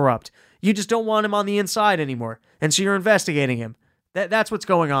system's corrupt. You just don't want him on the inside anymore, and so you're investigating him. That's what's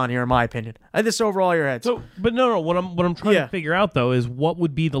going on here, in my opinion. This is over all your heads. So, but no. What I'm trying to figure out though is what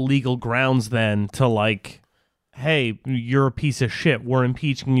would be the legal grounds then to, like, hey, you're a piece of shit. We're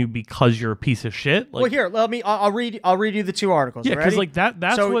impeaching you because you're a piece of shit. Like, well, here, I'll read you the two articles. Yeah, because like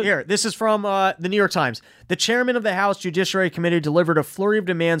that's so what. Here, this is from the New York Times. The chairman of the House Judiciary Committee delivered a flurry of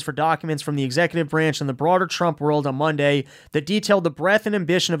demands for documents from the executive branch and the broader Trump world on Monday that detailed the breadth and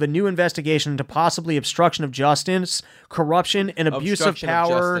ambition of a new investigation into possibly obstruction of justice, corruption, and abuse of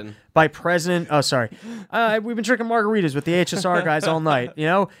power by President. Oh, sorry. We've been drinking margaritas with the HSR guys all night. You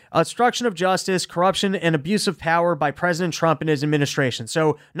know, obstruction of justice, corruption, and abuse of power by President Trump and his administration.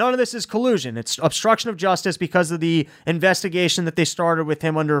 So none of this is collusion. It's obstruction of justice because of the investigation that they started with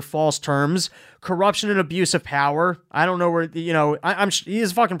him under false terms. Corruption and abuse of power. I don't know where, he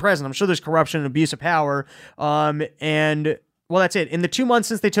is fucking president. I'm sure there's corruption and abuse of power. Well, that's it. In the 2 months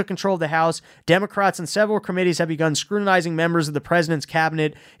since they took control of the House, Democrats and several committees have begun scrutinizing members of the president's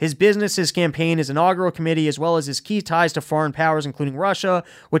cabinet, his business, his campaign, his inaugural committee, as well as his key ties to foreign powers, including Russia,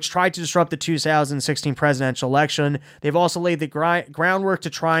 which tried to disrupt the 2016 presidential election. They've also laid the groundwork to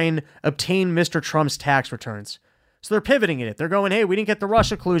try and obtain Mr. Trump's tax returns. So they're pivoting it. They're going, hey, we didn't get the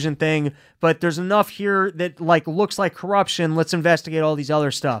Russia collusion thing, but there's enough here that like looks like corruption. Let's investigate all these other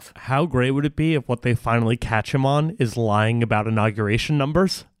stuff. How great would it be if what they finally catch him on is lying about inauguration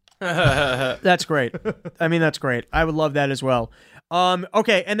numbers? That's great. I mean, that's great. I would love that as well.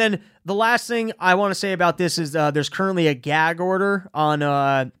 Okay, and then the last thing I want to say about this is there's currently a gag order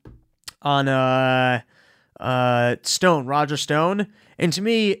on Stone, Roger Stone, and to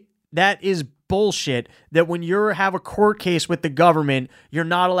me that is bullshit. That when you have a court case with the government, you're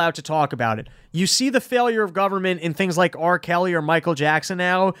not allowed to talk about it. You see the failure of government in things like R. Kelly or Michael Jackson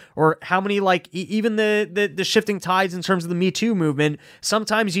now, or how many, like, even the shifting tides in terms of the Me Too movement.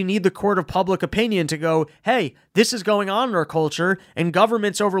 Sometimes you need the court of public opinion to go, hey, this is going on in our culture, and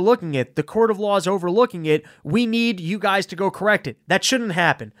government's overlooking it. The court of law is overlooking it. We need you guys to go correct it. That shouldn't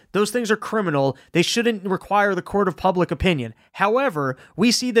happen. Those things are criminal. They shouldn't require the court of public opinion. However,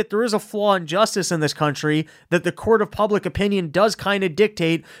 we see that there is a flaw in justice in this country that the court of public opinion does kind of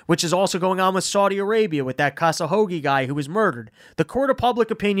dictate, which is also going on with Saudi Arabia with that Khashoggi guy who was murdered. The court of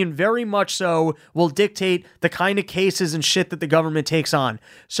public opinion very much so will dictate the kind of cases and shit that the government takes on.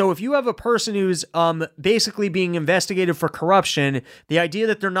 So if you have a person who's basically being investigated for corruption, the idea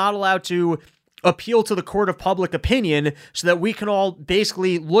that they're not allowed to appeal to the court of public opinion so that we can all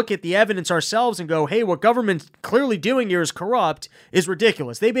basically look at the evidence ourselves and go, hey, what government's clearly doing here is corrupt, is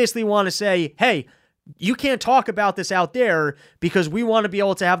ridiculous. They basically want to say, hey, you can't talk about this out there because we want to be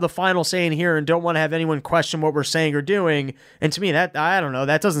able to have the final say in here and don't want to have anyone question what we're saying or doing. And to me, that, I don't know,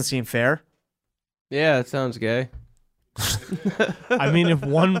 that doesn't seem fair. Yeah, it sounds gay. I mean, if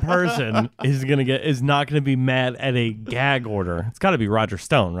one person is not gonna be mad at a gag order, it's got to be Roger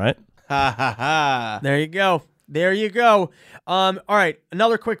Stone, right? Ha ha ha. There you go. There you go. All right,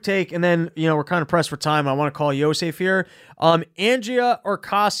 another quick take, and then we're kind of pressed for time. I want to call Yosef here. Andrea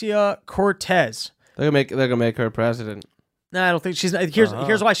Ocasio-Cortez. They're gonna make her president. No, I don't think she's.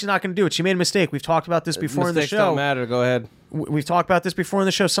 Here's why she's not going to do it. She made a mistake. We've talked about this before in the Mistakes show. don't matter. Go ahead. We've talked about this before in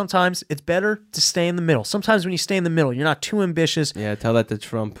the show. Sometimes it's better to stay in the middle. Sometimes when you stay in the middle, you're not too ambitious. Yeah, tell that to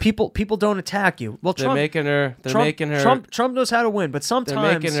Trump. People don't attack you. Well, Trump making her. Trump knows how to win, but sometimes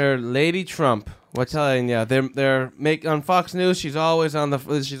they're making her Lady Trump. What's telling you? They're on Fox News. She's always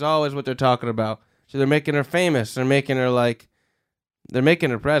She's always what they're talking about. So they're making her famous. They're making her They're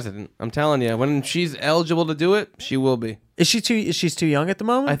making her president. I'm telling you, when she's eligible to do it, she will be. Is she's too young at the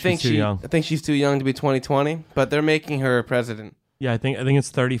moment? I think she's too young to be 2020, but they're making her president. Yeah, I think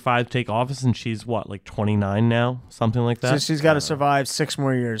it's 35 to take office, and she's what, like 29 now, something like that. So she's got to survive 6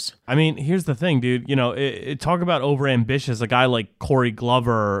 more years. I mean, here's the thing, dude. Talk about overambitious. A guy like Corey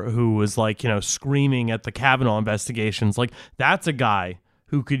Glover, who was screaming at the Kavanaugh investigations, that's a guy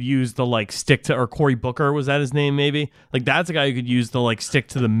who could use the stick to, or Cory Booker, was that his name maybe? That's a guy who could use the stick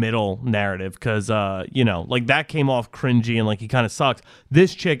to the middle narrative because, that came off cringy and he kind of sucks.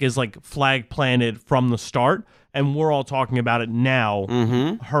 This chick is flag planted from the start, and we're all talking about it now,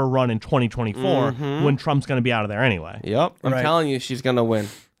 her run in 2024 when Trump's going to be out of there anyway. Yep. I'm telling you, she's going to win.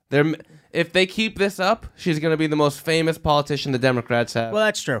 If they keep this up, she's going to be the most famous politician the Democrats have. Well,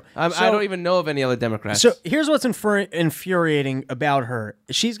 that's true. I don't even know of any other Democrats. So here's what's infuriating about her.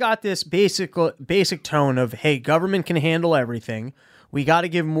 She's got this basic tone of, hey, government can handle everything. We got to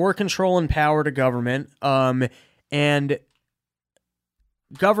give more control and power to government. And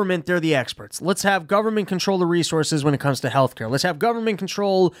government, they're the experts. Let's have government control the resources when it comes to healthcare. Let's have government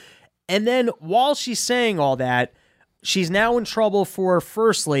control. And then while she's saying all that, she's now in trouble for,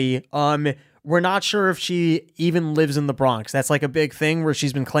 firstly, we're not sure if she even lives in the Bronx. That's a big thing where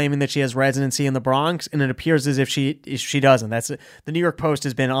she's been claiming that she has residency in the Bronx, and it appears as if she doesn't. The New York Post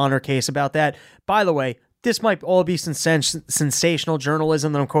has been on her case about that. By the way, this might all be sensational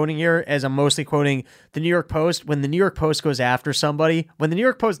journalism that I'm quoting here, as I'm mostly quoting the New York Post. When the New York Post goes after somebody, when the New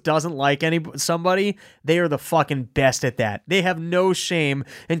York Post doesn't like somebody, they are the fucking best at that. They have no shame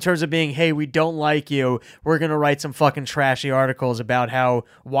in terms of being, hey, we don't like you. We're going to write some fucking trashy articles about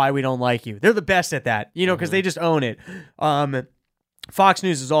why we don't like you. They're the best at that, because they just own it. Fox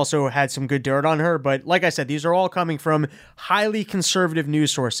News has also had some good dirt on her, but like I said, these are all coming from highly conservative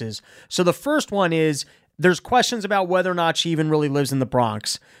news sources. So the first one is, there's questions about whether or not she even really lives in the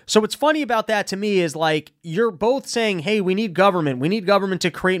Bronx. So what's funny about that to me is you're both saying, hey, we need government to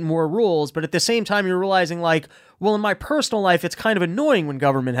create more rules, but at the same time you're realizing well, in my personal life, it's kind of annoying when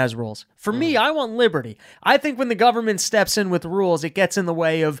government has rules. For me, I want liberty. I think when the government steps in with rules, it gets in the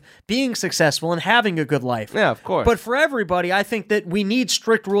way of being successful and having a good life. Yeah, of course. But for everybody, I think that we need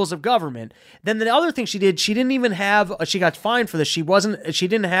strict rules of government. Then the other thing she did, she didn't even have, she got fined for this. She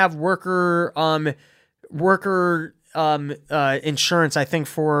didn't have worker insurance, I think,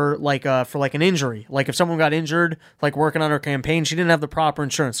 for an injury. Like if someone got injured, like working on her campaign, she didn't have the proper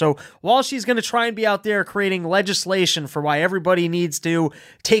insurance. So while she's going to try and be out there creating legislation for why everybody needs to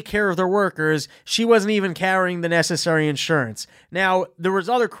take care of their workers, she wasn't even carrying the necessary insurance. Now, there was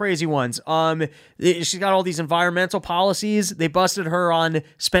other crazy ones. She's got all these environmental policies. They busted her on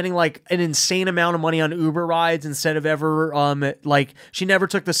spending like an insane amount of money on Uber rides instead of ever, she never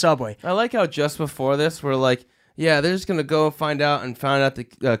took the subway. I like how just before this, we're like, yeah, they're just going to go find out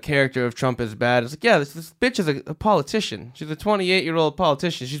the character of Trump is bad. It's like, yeah, this bitch is a politician. She's a 28-year-old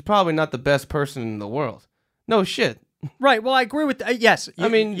politician. She's probably not the best person in the world. No shit. Right. Well, I agree with yes. I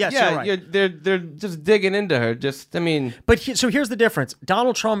mean, yes, yeah, you're right. they're just digging into her. So here's the difference.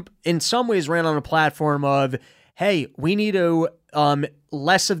 Donald Trump, in some ways, ran on a platform of, hey, we need to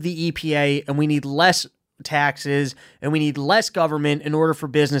less of the EPA and we need less taxes and we need less government in order for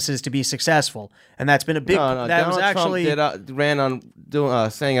businesses to be successful. And that's been a big. No, that Donald was actually Trump ran on doing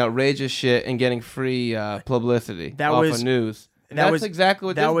saying outrageous shit and getting free publicity off news. That's exactly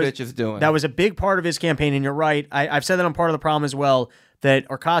what this bitch is doing. That was a big part of his campaign, and you're right. I've said that I'm part of the problem as well, that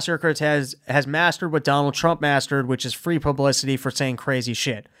Ocasio-Cortez has mastered what Donald Trump mastered, which is free publicity for saying crazy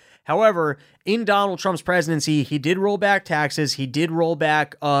shit. However, in Donald Trump's presidency, he did roll back taxes. He did roll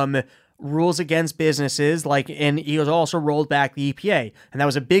back rules against businesses, and he also rolled back the EPA. And that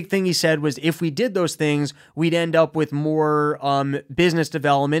was a big thing he said was if we did those things, we'd end up with more business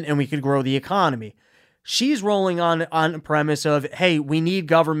development and we could grow the economy. She's rolling on a premise of, hey, we need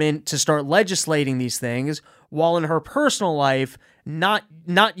government to start legislating these things, while in her personal life, not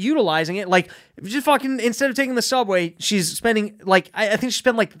utilizing it. Like, just fucking, instead of taking the subway, she's spending, I think she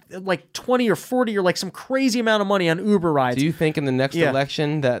spent like 20 or 40 or some crazy amount of money on Uber rides. Do you think in the next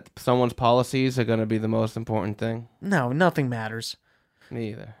election that someone's policies are going to be the most important thing? No, nothing matters.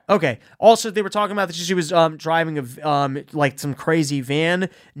 Me either. Okay. Also, they were talking about that she was driving some crazy van.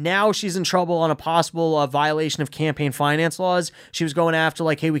 Now she's in trouble on a possible violation of campaign finance laws. She was going after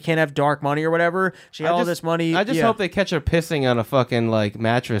hey, we can't have dark money or whatever. She had all this money. I just hope they catch her pissing on a fucking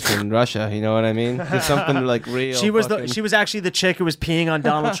mattress in Russia. You know what I mean? Just something real. She was actually the chick who was peeing on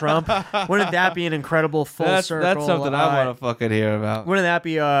Donald Trump. Wouldn't that be an incredible circle? That's something I want to fucking hear about. Wouldn't that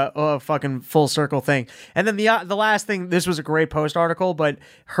be a fucking full circle thing? And then the last thing. This was a great Post article. But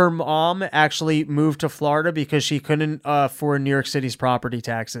her mom actually moved to Florida because she couldn't afford New York City's property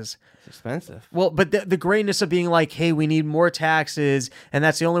taxes. It's expensive. Well, but the greatness of being hey, we need more taxes, and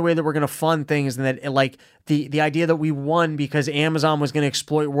that's the only way that we're going to fund things, and that the idea that we won because Amazon was going to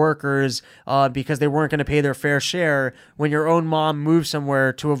exploit workers because they weren't going to pay their fair share when your own mom moved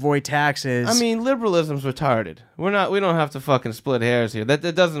somewhere to avoid taxes. I mean, liberalism's retarded. We don't have to fucking split hairs here.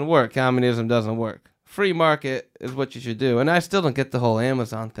 That doesn't work. Communism doesn't work. Free market is what you should do. And I still don't get the whole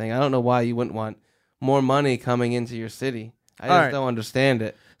Amazon thing. I don't know why you wouldn't want more money coming into your city. I just don't understand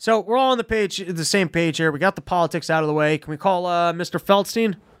it. So we're all on the same page here. We got the politics out of the way. Can we call Mr.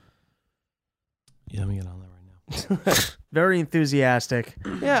 Feldstein? Yeah, let me get on that right now. Very enthusiastic.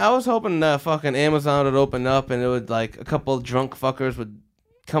 Yeah, I was hoping fucking Amazon would open up and it would a couple of drunk fuckers would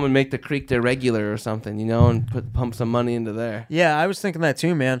come and make the creek their regular or something, and pump some money into there. Yeah, I was thinking that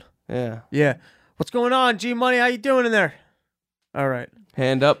too, man. Yeah. What's going on, G Money? How you doing in there? All right.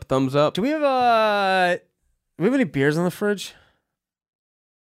 Hand up, thumbs up. Do we have any beers in the fridge?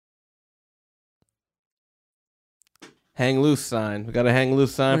 Hang loose sign. We got a hang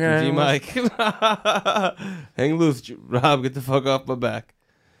loose sign from G Mike. Hang loose, Rob. Get the fuck off my back.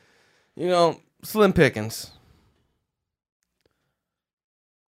 Slim pickings.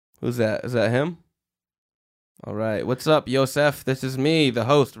 Who's that? Is that him? All right. What's up, Yosef? This is me, the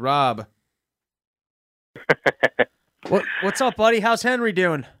host, Rob. What's up, buddy? How's Henry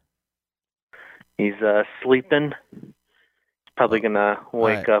doing? He's sleeping. Probably gonna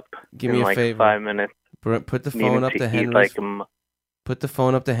wake up Give me in a favor. 5 minutes. Put the phone up to Henry's. Put the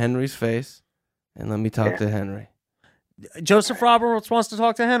phone up to Henry's face, and let me talk to Henry. Joseph Roberts wants to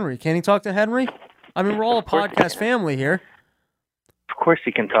talk to Henry. Can he talk to Henry? I mean, we're all a podcast family here. Of course,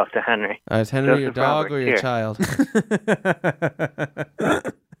 he can talk to Henry. Is Henry your dog or your child?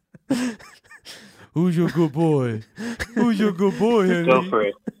 Who's your good boy? Who's your good boy, Henry? Go for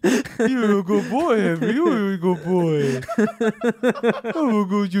it. You're a good boy, Henry. You're a good boy. I'm a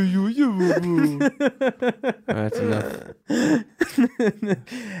good boy. That's enough.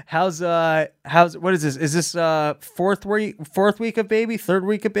 How's what is this? Is this fourth week of baby? Third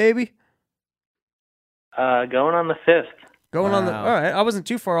week of baby? Going on the 5th. Going on the. All right, I wasn't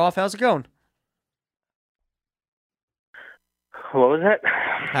too far off. How's it going? What was that?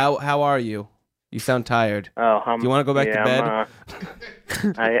 How are you? You sound tired. Oh, Do you want to go back to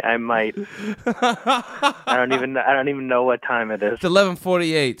bed? I might. I don't even know what time it is. It's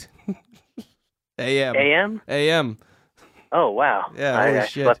 11:48 a.m. A.M. A.m. Oh wow. Yeah, holy I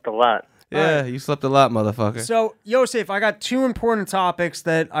shit. slept a lot. Yeah, you slept a lot, motherfucker. So, Yosef, I got two important topics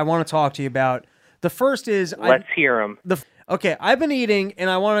that I want to talk to you about. The first is Let's hear them. Okay, I've been eating, and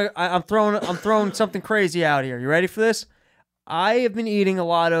I'm throwing something crazy out here. You ready for this? I have been eating a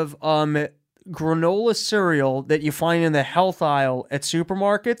lot of granola cereal that you find in the health aisle at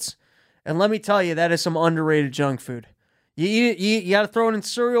supermarkets, and let me tell you, that is some underrated junk food. You eat it, you got to throw it in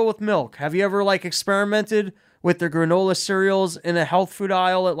cereal with milk. Have you ever experimented with the granola cereals in a health food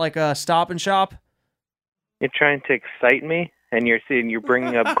aisle at a Stop and Shop? You're trying to excite me, and you're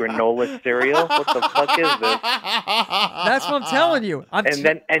bringing up granola cereal. What the fuck is this? That's what I'm telling you.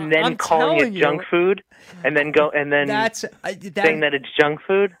 And then calling it junk food, and then saying that it's junk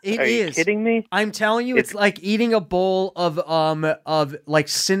food. Are you kidding me? I'm telling you, it's like eating a bowl of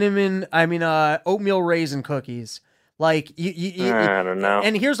cinnamon. Oatmeal raisin cookies. I don't know.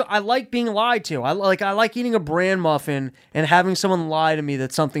 And I like being lied to. I like eating a bran muffin and having someone lie to me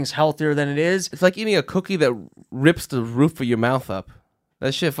that something's healthier than it is. It's like eating a cookie that rips the roof of your mouth up.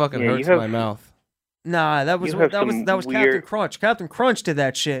 That shit fucking hurts my mouth. Nah, that was Captain Crunch. Captain Crunch did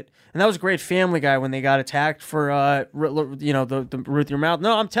that shit, and that was a great Family Guy when they got attacked for the Ruth Your Mouth.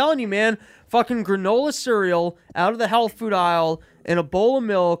 No, I'm telling you, man, fucking granola cereal out of the health food aisle in a bowl of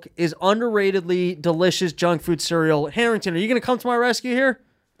milk is underratedly delicious junk food cereal. Harrington, are you gonna come to my rescue here?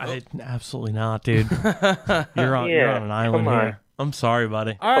 Absolutely not, dude. You're on an island here. I'm sorry,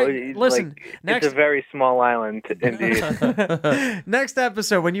 buddy. All right, listen. It's a very small island, indeed. Next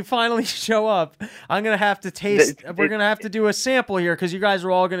episode, when you finally show up, I'm gonna have to taste. We're gonna have to do a sample here because you guys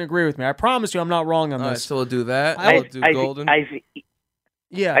are all gonna agree with me. I promise you, I'm not wrong on this. All right, so we'll do that. I'll do golden. I've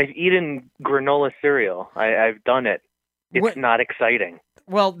eaten granola cereal. I've done it. It's not exciting.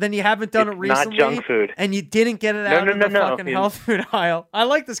 Well, then you haven't done it recently. Not junk food. And you didn't get it out of the fucking health food aisle. I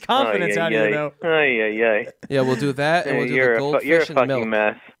like this confidence out of you, though. Yeah, we'll do that, and we'll do the goldfish you're a and fucking milk.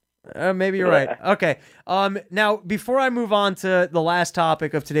 mess. Maybe you're right. Okay. Now, before I move on to the last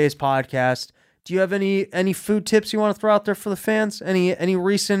topic of today's podcast, do you have any food tips you want to throw out there for the fans? Any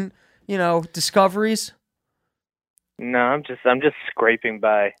recent, discoveries? No, I'm just scraping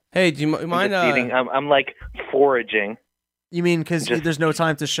by. Hey, do you mind eating? I'm like foraging. You mean because there's no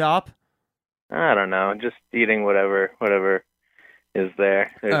time to shop? I don't know. Just eating whatever is there.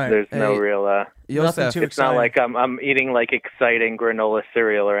 There's no real. Nothing too it's exciting. not like I'm eating exciting granola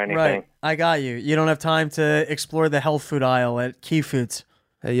cereal or anything. Right. I got you. You don't have time to explore the health food aisle at Key Foods.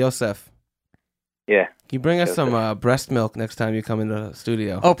 Hey, Yosef. Yeah. Can you bring us some breast milk next time you come into the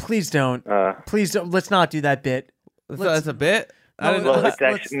studio? Oh, please don't. Please don't. Let's not do that bit. That's a bit?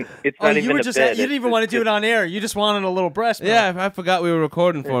 It's not even a bit. You didn't even want to do it on air. You just wanted a little breast milk. Yeah, I forgot we were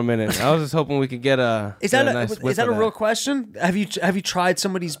recording for a minute. I was just hoping we could get a Is that a real question? Have you tried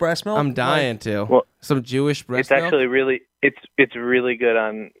somebody's breast milk? I'm dying to. Well, some Jewish breast milk. It's actually it's really good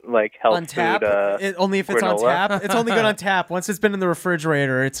on health on tap. food. Only if it's granola. on tap. It's only good on tap. Once it's been in the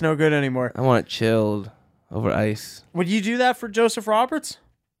refrigerator, it's no good anymore. I want it chilled over ice. Would you do that for Joseph Roberts?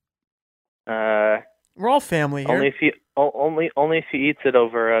 We're all family here. Only if he eats it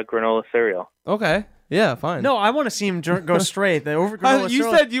over granola cereal. Okay. Yeah, fine. No, I want to see him go straight. Over granola you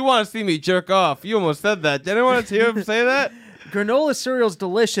cereal. said you want to see me jerk off. You almost said that. Did anyone hear him say that? Granola cereal's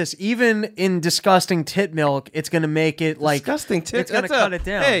delicious. Even in disgusting tit milk, it's going to make it disgusting tit. It's going to cut it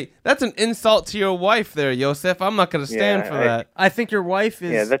down. Hey, that's an insult to your wife there, Yosef. I'm not going to stand for that. I think your wife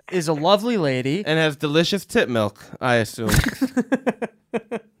is a lovely lady. And has delicious tit milk, I assume.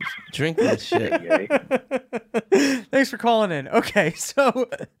 Drink that shit. Thanks for calling in. Okay, so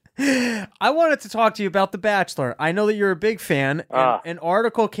I wanted to talk to you about The Bachelor. I know that you're a big fan. An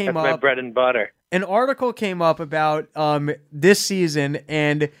article came up. That's my bread and butter. An article came up about this season,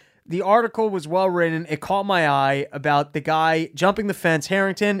 and the article was well written. It caught my eye about the guy jumping the fence.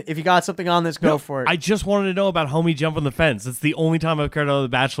 Harrington, if you got something on this, go for it. I just wanted to know about homie jumping the fence. It's the only time I've cared about The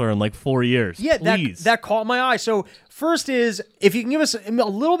Bachelor in 4 years. Yeah, please. that caught my eye. So first is, if you can give us a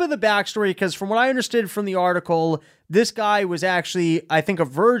little bit of the backstory, because from what I understood from the article, this guy was actually, I think, a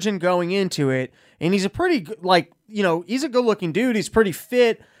virgin going into it, and he's a pretty, he's a good-looking dude. He's pretty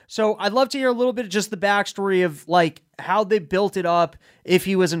fit. So I'd love to hear a little bit of just the backstory of how they built it up, if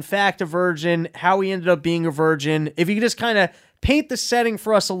he was in fact a virgin, how he ended up being a virgin. If you could just kind of paint the setting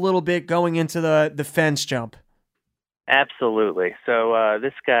for us a little bit going into the fence jump. Absolutely. So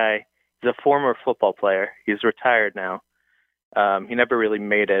this guy is a former football player. He's retired now. He never really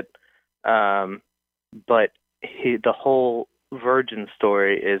made it. But the whole virgin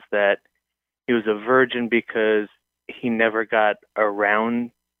story is that he was a virgin because he never got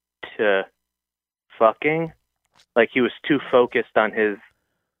around to fucking. Like, he was too focused on his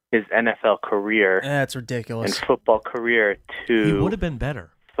NFL career That's ridiculous. and football career to He would have been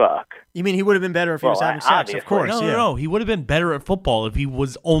better. fuck. You mean he would have been better if he was Well, having sex? obviously. Of course. No, yeah. no, he would have been better at football if he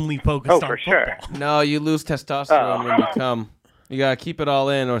was only focused Oh, on for football. sure. No, you lose testosterone when you come. You gotta keep it all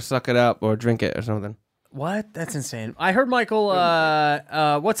in, or suck it up, or drink it, or something. What? That's insane. I heard Michael.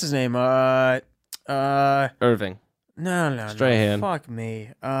 What's his name? Irving, No. Strahan. Fuck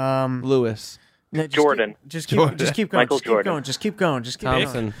me. Lewis, No, just Jordan. Just keep going. Michael Just keep Jordan. going. Just keep going. Just keep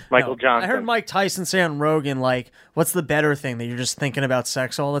Thompson. going. Michael No, Johnson. I heard Mike Tyson say on Rogan, like, what's the better thing, that you're just thinking about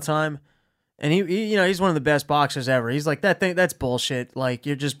sex all the time? And he he's one of the best boxers ever. He's like, that's bullshit. Like,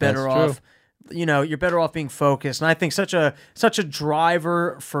 you're just better That's off. You're better off being focused. And I think such a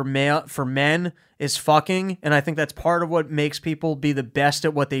driver for men is fucking, and I think that's part of what makes people be the best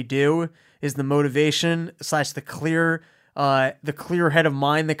at what they do, is the motivation / the clear head of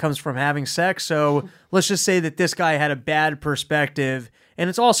mind that comes from having sex. So let's just say that this guy had a bad perspective, and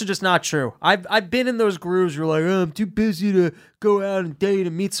it's also just not true. I've been in those grooves where you're like, oh, I'm too busy to go out and date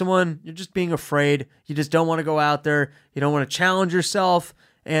and meet someone. You're just being afraid. You just don't want to go out there. You don't want to challenge yourself.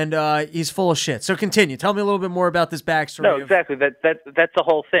 And he's full of shit. So continue. Tell me a little bit more about this backstory. No, exactly. That's the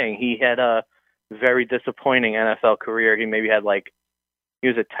whole thing. He had a very disappointing NFL career. He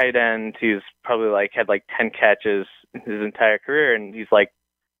was a tight end. He's probably had 10 catches his entire career, and he's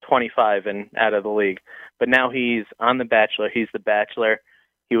 25 and out of the league. But now he's on The Bachelor. He's The Bachelor.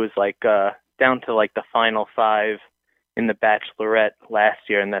 He was down to the final 5 in The Bachelorette last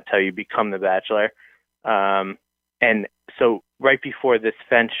year, and that's how you become The Bachelor. And so right before this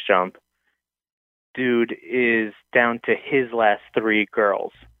fence jump, dude is down to his last 3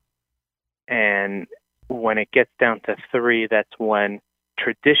 girls. And when it gets down to 3, that's when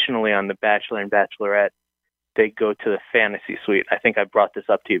traditionally on The Bachelor and Bachelorette, they go to the fantasy suite. I think I brought this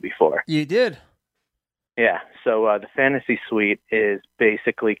up to you before. You did. Yeah. So the fantasy suite is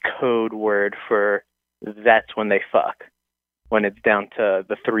basically code word for that's when they fuck, when it's down to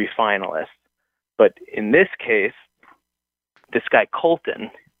the 3 finalists. But in this case, this guy Colton,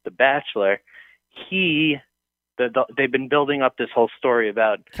 The Bachelor, they've been building up this whole story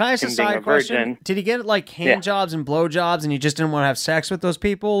about Can I ask him a being side a question? virgin. Did he get hand jobs and blow jobs, and he just didn't want to have sex with those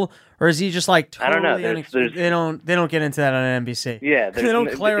people, or is he just totally I don't know. They don't get into that on NBC. Yeah, they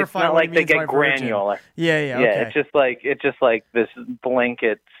don't clarify. It's not what he like they means by get virgin. granular. Yeah. Okay. It's just like this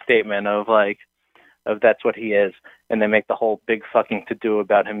blanket statement of that's what he is, and they make the whole big fucking to do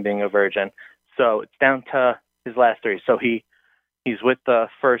about him being a virgin. So it's down to his last 3. So he's with the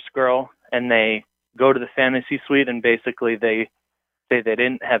first girl, and they go to the fantasy suite, and basically they say they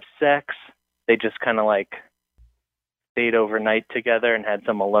didn't have sex. They just kind of stayed overnight together and had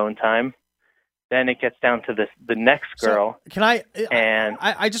some alone time. Then it gets down to the next girl. So can I? And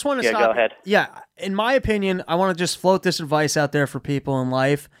I just want to stop. Go ahead. Yeah, in my opinion, I want to just float this advice out there for people in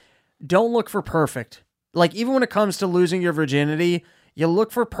life. Don't look for perfect. Even when it comes to losing your virginity, you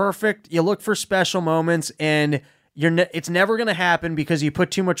look for perfect. You look for special moments, and it's never going to happen because you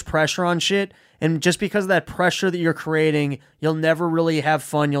put too much pressure on shit. And just because of that pressure that you're creating, you'll never really have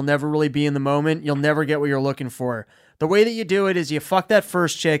fun. You'll never really be in the moment. You'll never get what you're looking for. The way that you do it is you fuck that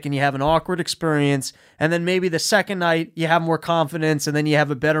first chick and you have an awkward experience, and then maybe the second night you have more confidence and then you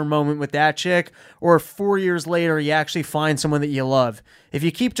have a better moment with that chick, or 4 years later you actually find someone that you love. If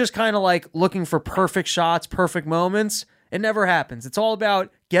you keep just kind of looking for perfect shots, perfect moments, it never happens. It's all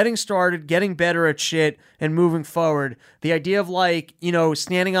about getting started, getting better at shit, and moving forward. The idea of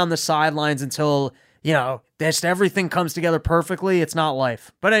standing on the sidelines until, just everything comes together perfectly, it's not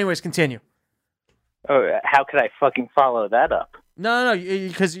life. But anyways, continue. Oh, how could I fucking follow that up? No,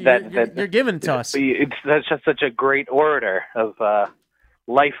 because you're giving it to us. That's just such a great orator of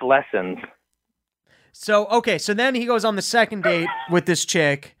life lessons. So then he goes on the second date with this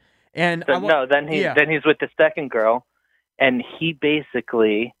chick, and then he's with the second girl, and he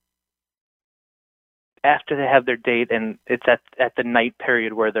basically, after they have their date, and it's at the night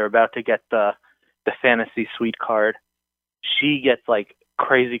period where they're about to get the fantasy suite card, she gets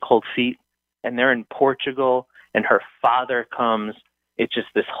crazy cold feet. And they're in Portugal, and her father comes. It's just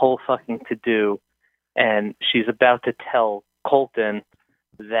this whole fucking to-do. And she's about to tell Colton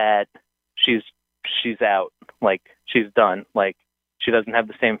that she's out. She's done. She doesn't have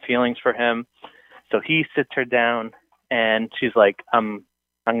the same feelings for him. So he sits her down, and she's like, I'm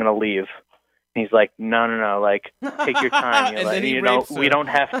going to leave. And he's like, no, take your time. And then he rapes her. We don't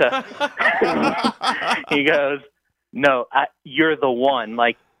have to. He goes, no, you're the one.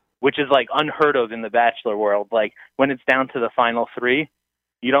 Which is unheard of in the Bachelor world. When it's down to the final 3,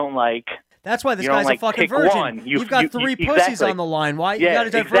 you don't That's why this You don't, guy's like, a fucking pick virgin. one. You've got three pussies exactly. on the line. Why? You Yeah, got to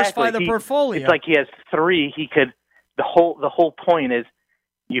diversify exactly. the portfolio. It's like he has three. He could. The whole point is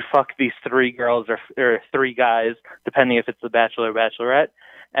you fuck these three girls or three guys, depending if it's the Bachelor or Bachelorette,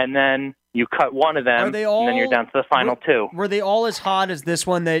 and then you cut one of them, Are they all, and then you're down to the final two. Were they all as hot as this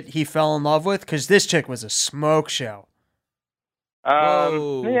one that he fell in love with? Because this chick was a smoke show.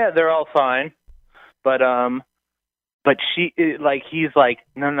 Yeah, they're all fine, but she like he's like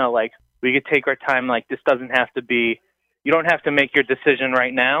no, like we could take our time. Like this doesn't have to be. You don't have to make your decision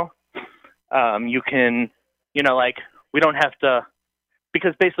right now. You can, like we don't have to,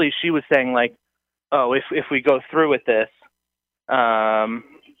 because basically she was saying like, oh, if we go through with this,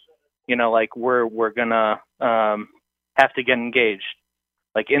 like we're gonna have to get engaged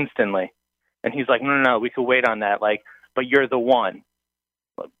like instantly, and he's like no, we could wait on that, like, but you're the one.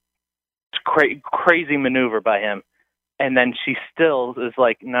 It's crazy maneuver by him, and then she still is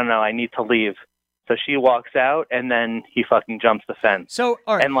like no, I need to leave. So she walks out, and then he fucking jumps the fence. So,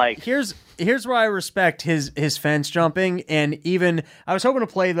 all right, and like here's where I respect his fence jumping, and even I was hoping to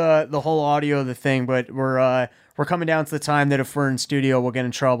play the whole audio of the thing, but we're coming down to the time that if we're in studio, we'll get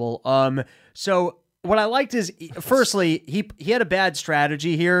in trouble. So what I liked is, firstly, he had a bad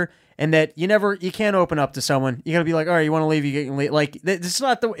strategy here, and that you can't open up to someone. You gotta be like, all right, you want to leave, you can leave. Like, this is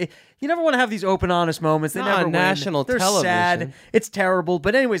not the. You never want to have these open, honest moments. They never win. National They're television. sad. It's terrible.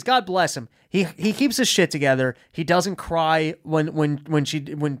 But anyways, God bless him. He keeps his shit together. He doesn't cry when she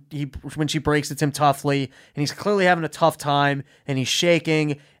breaks it to him toughly, and he's clearly having a tough time, and he's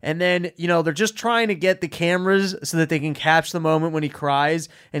shaking. And then they're just trying to get the cameras so that they can catch the moment when he cries,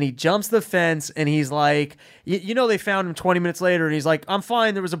 and he jumps the fence, and he's like, they found him 20 minutes later, and he's like, I'm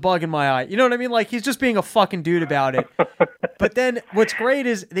fine. There was a bug in my eye. You know what I mean? Like he's just being a fucking dude about it. But then what's great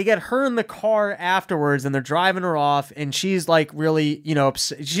is they get her in the car afterwards, and they're driving her off, and she's like really,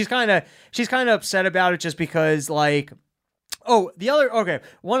 she's kind of upset about it just because like,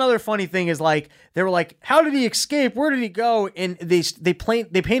 one other funny thing is like they were like, how did he escape? Where did he go? And they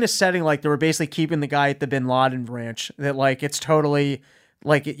paint a setting like they were basically keeping the guy at the Bin Laden ranch, that like it's totally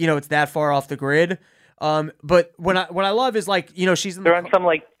like it's that far off the grid. But what I love is like she's in they're on some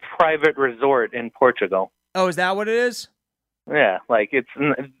like private resort in Portugal. Oh, is that what it is? Yeah, like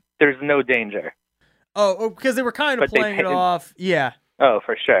there's no danger. Oh, because they were kind of playing it off. Yeah. Oh,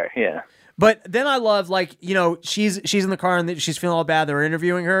 for sure. Yeah. But then I love, like, she's in the car and she's feeling all bad. They're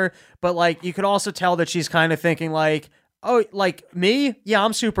interviewing her. But, like, you could also tell that she's kind of thinking, like, oh, like, me? Yeah,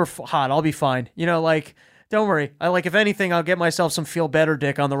 I'm super hot. I'll be fine. Like, don't worry. If anything, I'll get myself some feel better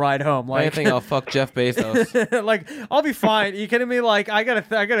dick on the ride home. Like, I think I'll fuck Jeff Bezos. Like, I'll be fine. You kidding me? Like, I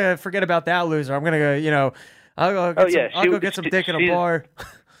gotta forget about that loser. I'm gonna go, I'll go get some dick in a bar.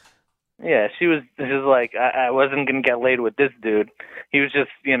 Yeah, she was just like, I wasn't gonna get laid with this dude. He was just,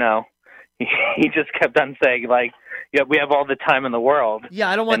 he just kept on saying like, yeah, we have all the time in the world. Yeah,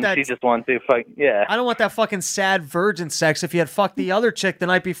 I don't want that. She just wants to fuck. Yeah, I don't want that fucking sad virgin sex. If you had fucked the other chick the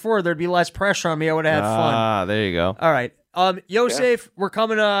night before, there'd be less pressure on me. I would have had fun. Ah, there you go. All right, Yosef, we're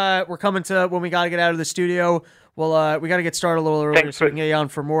coming to when we got to get out of the studio. Well, we got to get started a little earlier so we can get you on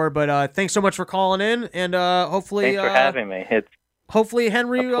for more. But thanks so much for calling in, and hopefully, thanks for having me. Hopefully,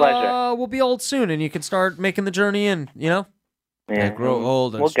 Henry will be old soon, and you can start making the journey in. Yeah, grow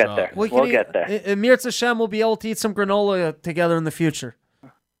old and we'll strong. get there. We'll get there. Mirz Hashem will be able to eat some granola together in the future.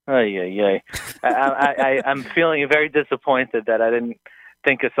 Yeah. I'm feeling very disappointed that I didn't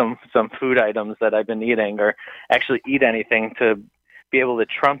think of some food items that I've been eating, or actually eat anything to be able to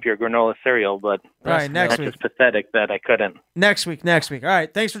trump your granola cereal. But all right, next week. That's just pathetic that I couldn't. Next week. All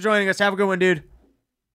right, thanks for joining us. Have a good one, dude.